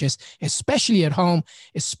control matches, especially at home,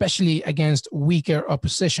 especially against weaker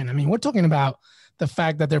opposition. I mean, we're talking about the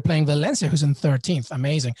fact that they're playing Valencia, who's in 13th.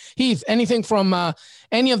 Amazing. Heath, anything from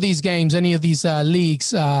any of these games, any of these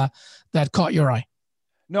leagues that caught your eye?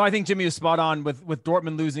 No, I think Jimmy was spot on with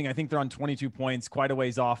Dortmund losing. I think they're on 22 points, quite a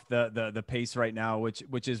ways off the pace right now,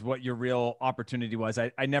 which is what your real opportunity was.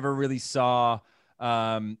 I never really saw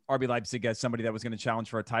RB Leipzig as somebody that was going to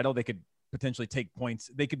challenge for a title. They could potentially take points.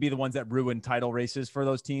 They could be the ones that ruin title races for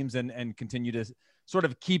those teams and continue to sort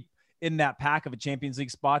of keep in that pack of a Champions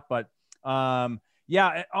League spot. But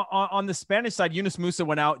yeah, on the Spanish side, Yunus Musa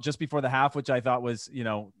went out just before the half, which I thought was,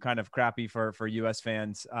 kind of crappy for US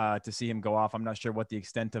fans to see him go off. I'm not sure what the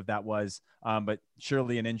extent of that was, but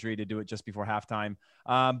surely an injury to do it just before halftime.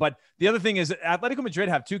 But the other thing is Atletico Madrid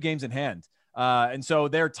have 2 games in hand. And so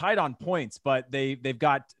they're tied on points, but they've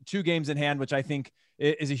got 2 games in hand, which I think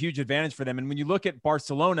is a huge advantage for them. And when you look at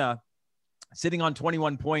Barcelona sitting on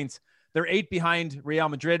 21 points, they're 8 behind Real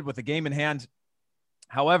Madrid with a game in hand.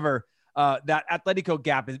 However, that Atletico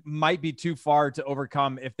gap might be too far to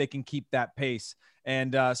overcome if they can keep that pace.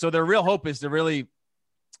 And so their real hope is to really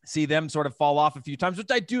see them sort of fall off a few times, which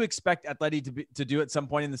I do expect Atleti to do at some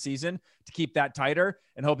point in the season, to keep that tighter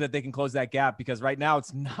and hope that they can close that gap, because right now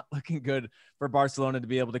it's not looking good for Barcelona to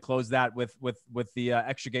be able to close that with the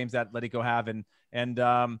extra games that Atletico have.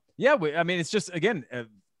 It's just, again,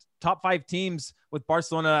 top 5 teams with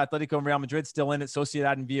Barcelona, Atletico, and Real Madrid still in it.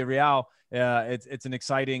 Sociedad and Villarreal. It's an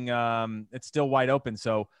exciting, it's still wide open.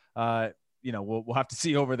 So, we'll have to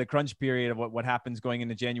see over the crunch period of what happens going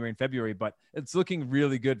into January and February, but it's looking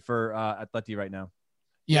really good for Atleti right now.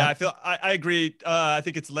 Yeah, I agree. I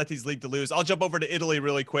think it's Atleti's league to lose. I'll jump over to Italy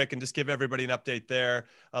really quick and just give everybody an update there.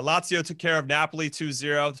 Lazio took care of Napoli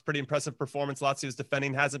 2-0. It's a pretty impressive performance. Lazio's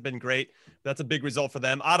defending hasn't been great. That's a big result for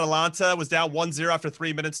them. Atalanta was down 1-0 after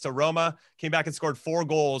 3 minutes to Roma, came back and scored 4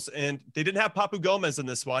 goals. And they didn't have Papu Gomez in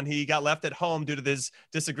this one. He got left at home due to his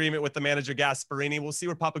disagreement with the manager Gasparini. We'll see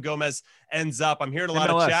where Papu Gomez ends up. I'm hearing a lot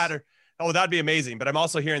of chatter. Oh, that'd be amazing. But I'm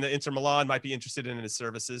also hearing that Inter Milan might be interested in his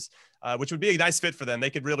services, which would be a nice fit for them. They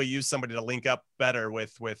could really use somebody to link up better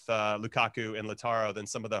with Lukaku and Lautaro than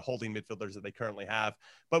some of the holding midfielders that they currently have.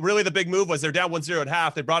 But really the big move was they're down 1-0 at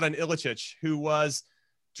half. They brought in Ilicic, who was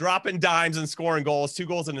dropping dimes and scoring goals, 2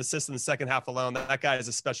 goals and assists in the second half alone. That guy is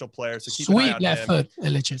a special player. So keep an eye on left him. foot,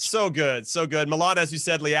 Ilicic. So good. So good. Milan, as you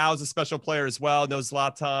said, Leao is a special player as well. No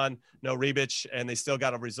Zlatan, no Rebic, and they still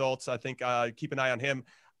got a result. So I think keep an eye on him.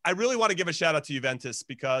 I really want to give a shout out to Juventus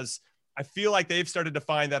because I feel like they've started to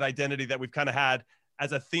find that identity that we've kind of had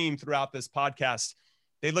as a theme throughout this podcast.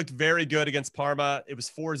 They looked very good against Parma. It was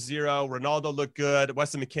 4-0. Ronaldo looked good.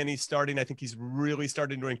 Weston McKennie starting. I think he's really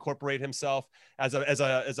starting to incorporate himself as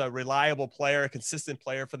a reliable player, a consistent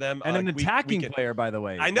player for them. And an attacking player, by the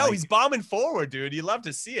way. I know, he's bombing forward, dude. You love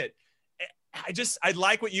to see it. I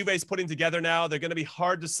like what Juve's putting together now. They're going to be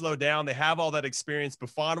hard to slow down. They have all that experience.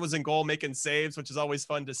 Buffon was in goal making saves, which is always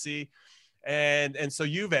fun to see. And so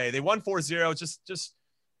Juve, they won 4-0. Just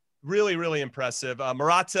really, really impressive.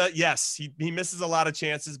 Morata, yes, he misses a lot of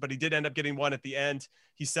chances, but he did end up getting one at the end.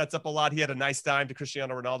 He sets up a lot. He had a nice dime to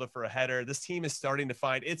Cristiano Ronaldo for a header. This team is starting to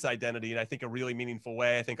find its identity in, I think, a really meaningful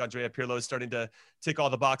way. I think Andrea Pirlo is starting to tick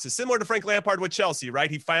all the boxes, similar to Frank Lampard with Chelsea,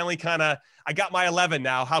 right? He finally I got my 11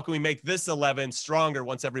 now. How can we make this 11 stronger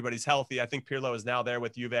once everybody's healthy? I think Pirlo is now there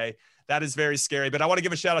with Juve. That is very scary. But I want to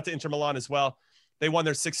give a shout out to Inter Milan as well. They won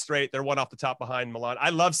their 6th straight. They're one off the top behind Milan.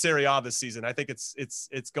 I love Serie A this season. I think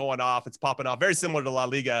it's going off. It's popping off. Very similar to La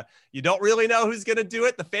Liga. You don't really know who's going to do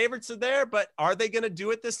it. The favorites are there, but are they going to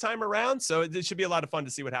do it this time around? So it should be a lot of fun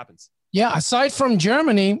to see what happens. Yeah, aside from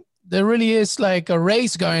Germany, there really is like a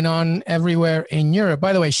race going on everywhere in Europe.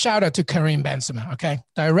 By the way, shout out to Karim Benzema, okay?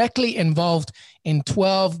 Directly involved in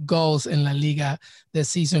 12 goals in La Liga this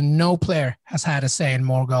season. No player has had a say in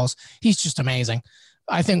more goals. He's just amazing.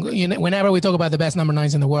 I think whenever we talk about the best number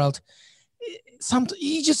 9s in the world,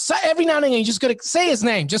 you just every now and again you just gotta say his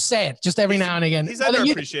name. Just say it. Just every now and again. He's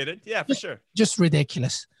underappreciated. Yeah, for sure. Just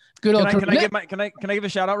ridiculous. Good old. Can I give a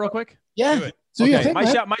shout out real quick? Yeah. So okay.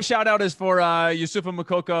 My shout out is for Youssoufa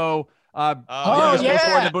Moukoko. In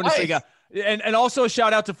the Bundesliga. Nice. And also a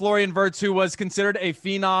shout out to Florian Wirtz, who was considered a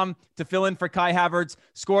phenom to fill in for Kai Havertz,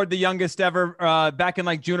 scored the youngest ever back in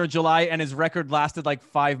like June or July, and his record lasted like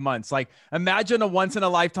 5 months. Like, imagine a once in a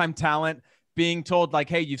lifetime talent being told like,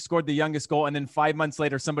 hey, you've scored the youngest goal, and then 5 months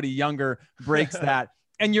later somebody younger breaks that.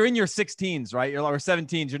 And you're in your 16s, right? Or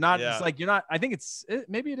 17s. You're not. Yeah. It's like you're not. I think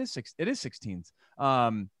maybe it is 16s.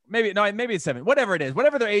 Maybe it's 7. Whatever it is,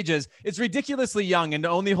 whatever their age is, it's ridiculously young. And to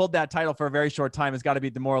only hold that title for a very short time has got to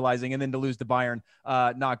be demoralizing. And then to lose to Bayern,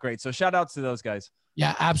 not great. So shout outs to those guys.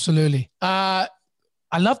 Yeah, absolutely. I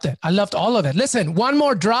loved it. I loved all of it. Listen, one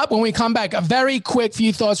more drop when we come back. A very quick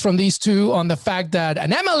few thoughts from these two on the fact that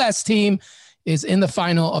an MLS team is in the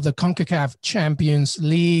final of the CONCACAF Champions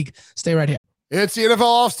League. Stay right here. It's the NFL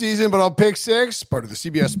offseason, but on Pick Six, part of the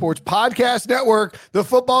CBS Sports Podcast Network, the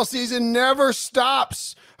football season never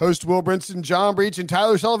stops. Host Will Brinson, John Breach, and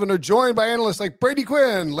Tyler Sullivan are joined by analysts like Brady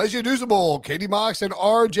Quinn, Lesia Dusable, Katie Mox, and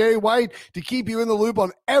RJ White to keep you in the loop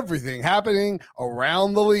on everything happening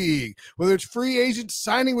around the league. Whether it's free agents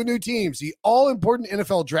signing with new teams, the all-important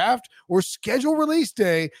NFL draft, or schedule release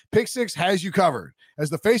day, Pick Six has you covered. As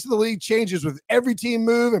the face of the league changes with every team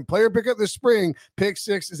move and player pickup this spring, Pick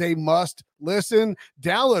Six is a must listen.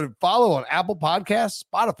 Download and follow on Apple Podcasts,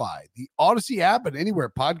 Spotify, the Odyssey app, and anywhere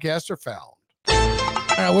podcasts are found.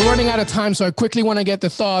 All right, we're running out of time, so I quickly want to get the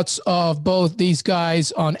thoughts of both these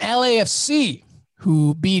guys on LAFC,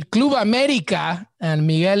 who beat Club America and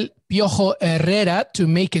Miguel Piojo Herrera to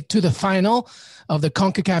make it to the final of the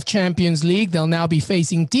CONCACAF Champions League. They'll now be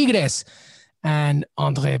facing Tigres and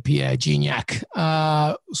André-Pierre Gignac.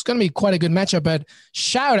 It's going to be quite a good matchup, but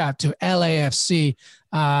shout out to LAFC.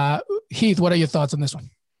 Heath, what are your thoughts on this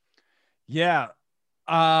one? Yeah,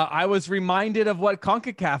 I was reminded of what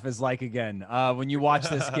CONCACAF is like again when you watch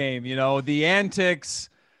this game. You know, the antics,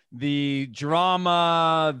 the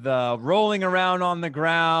drama, the rolling around on the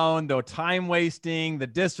ground, the time wasting, the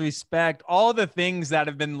disrespect, all the things that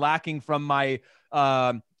have been lacking from my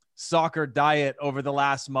soccer diet over the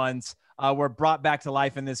last months. Were brought back to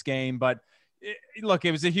life in this game. But look,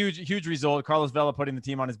 it was a huge result. Carlos Vela putting the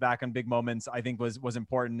team on his back on big moments, I think was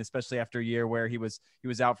important, especially after a year where he was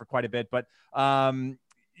out for quite a bit. But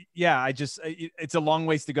it's a long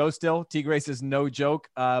ways to go still. Tigres is no joke.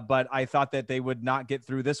 But I thought that they would not get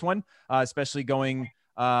through this one, especially going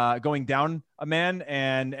down a man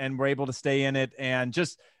and were able to stay in it. And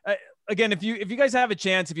just, again, if you guys have a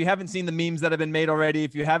chance, if you haven't seen the memes that have been made already,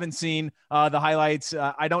 if you haven't seen the highlights,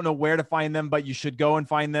 I don't know where to find them, but you should go and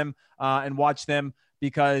find them and watch them.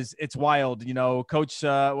 because it's wild. Coach,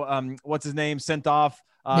 what's his name, sent off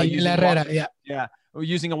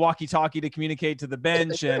using a walkie-talkie to communicate to the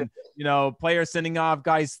bench, and players sending off,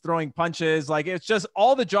 guys throwing punches. Like, it's just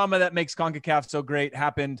all the drama that makes CONCACAF so great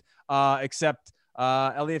happened, except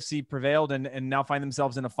LAFC prevailed and now find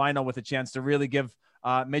themselves in a final with a chance to really give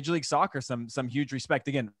Major League Soccer some huge respect.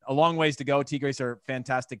 Again, a long ways to go. Tigres are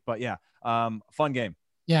fantastic, but fun game.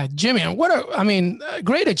 Yeah, Jimmy,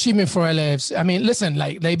 great achievement for LAFC. I mean, listen,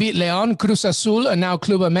 like, they beat León, Cruz Azul, and now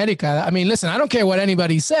Club America. I mean, listen, I don't care what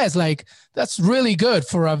anybody says. Like, that's really good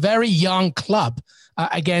for a very young club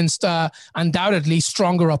against undoubtedly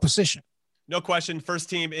stronger opposition. No question. First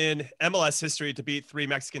team in MLS history to beat 3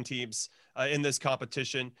 Mexican teams in this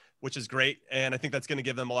competition, which is great. And I think that's going to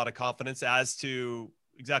give them a lot of confidence, as to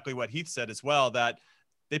exactly what Heath said as well, that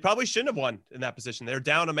they probably shouldn't have won in that position. They're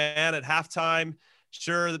down a man at halftime.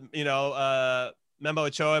 Sure, Memo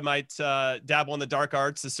Ochoa might dabble in the dark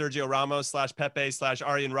arts, the Sergio Ramos / Pepe /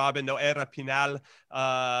 Arjen Robben, no era penal,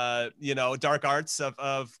 dark arts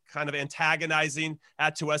of kind of antagonizing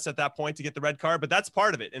Atuesta at that point to get the red card. But that's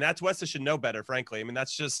part of it. And Atuesta should know better, frankly. I mean,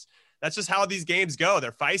 that's just how these games go.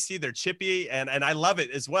 They're feisty, they're chippy, and I love it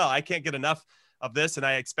as well. I can't get enough of this, and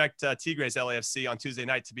I expect Tigres LAFC on Tuesday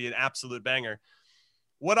night to be an absolute banger.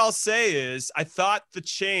 What I'll say is, I thought the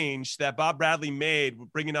change that Bob Bradley made,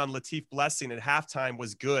 bringing on Latif Blessing at halftime,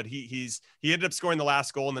 was good. He ended up scoring the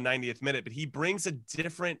last goal in the 90th minute, but he brings a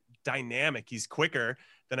different dynamic. He's quicker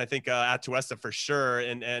than I think Atuesta for sure,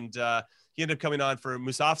 and he ended up coming on for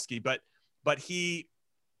Musovski, but he,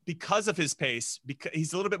 because of his pace,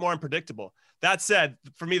 he's a little bit more unpredictable. That said,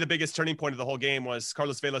 for me, the biggest turning point of the whole game was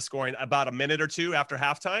Carlos Vela scoring about a minute or two after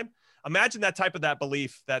halftime. Imagine that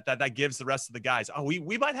belief that gives the rest of the guys. Oh,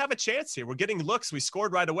 we might have a chance here. We're getting looks. We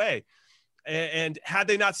scored right away. And had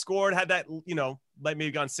they not scored, had that, like maybe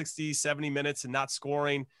gone 60, 70 minutes and not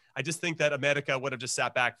scoring, I just think that America would have just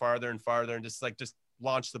sat back farther and farther and just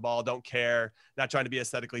launch the ball, don't care, not trying to be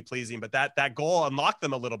aesthetically pleasing. But that goal unlocked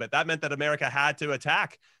them a little bit. That meant that America had to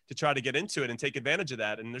attack to try to get into it and take advantage of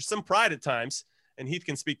that. And there's some pride at times, and Heath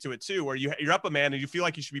can speak to it too, where you're up a man and you feel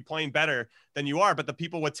like you should be playing better than you are, but the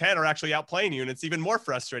people with 10 are actually outplaying you, and it's even more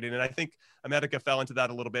frustrating. And I think America fell into that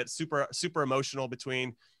a little bit. Super, super emotional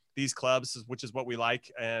between these clubs, which is what we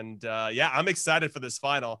like. And I'm excited for this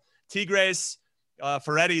final. Tigres,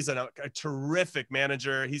 Ferretti's a terrific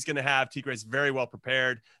manager. He's going to have Tigres very well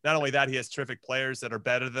prepared. Not only that, he has terrific players that are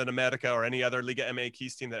better than America or any other Liga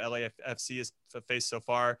MX team that LAFC has faced so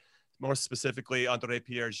far. More specifically, André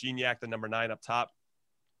Pierre Gignac, the number 9 up top.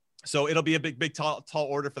 So it'll be a big, tall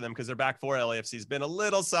order for them, because their back four LAFC has been a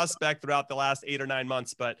little suspect throughout the last 8 or 9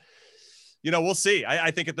 months. But, we'll see. I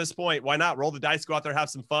think at this point, why not roll the dice, go out there, have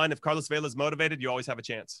some fun. If Carlos Vela is motivated, you always have a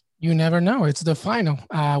chance. You never know. It's the final,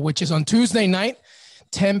 which is on Tuesday night,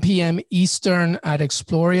 10 p.m. Eastern at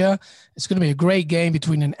Exploria. It's going to be a great game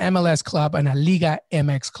between an MLS club and a Liga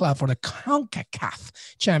MX club for the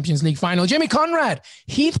CONCACAF Champions League final. Jimmy Conrad,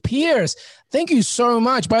 Heath Pierce, thank you so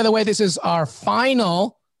much. By the way, this is our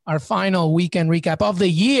final weekend recap of the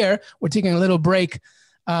year. We're taking a little break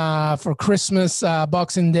for Christmas,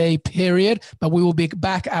 Boxing Day period, but we will be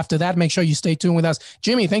back after that. Make sure you stay tuned with us.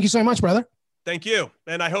 Jimmy, thank you so much, brother. Thank you.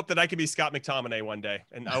 And I hope that I can be Scott McTominay one day,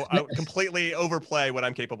 and I'll completely overplay what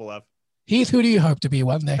I'm capable of. Heath, who do you hope to be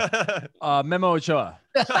one day? Memo Ochoa.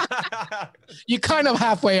 You kind of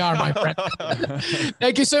halfway are, my friend.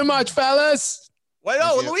 Thank you so much, fellas. Wait,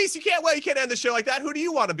 Luis, you can't end the show like that. Who do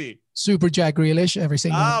you want to be? Super Jack Grealish every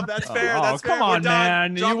single night. That's fair. That's fair. Come on,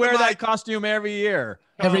 man. You wear that costume every year.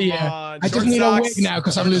 Every year. I just need a wig now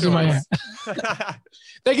because I'm losing my hair.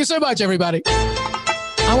 Thank you so much, everybody.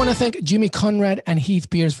 I want to thank Jimmy Conrad and Heath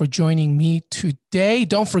Pierce for joining me today.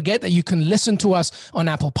 Don't forget that you can listen to us on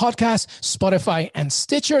Apple Podcasts, Spotify, and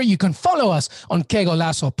Stitcher. You can follow us on Que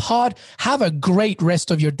Golazo Pod. Have a great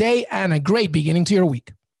rest of your day and a great beginning to your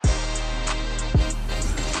week.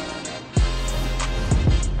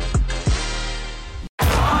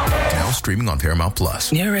 Now streaming on Paramount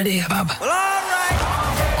Plus. You ready, Bob? Well, all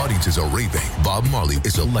right. Audiences are raving. Bob Marley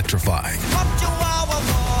is electrifying.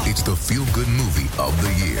 It's the feel-good movie of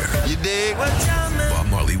the year. You dig? Bob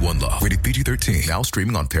Marley, One Love. Rated PG-13. Now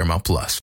streaming on Paramount Plus.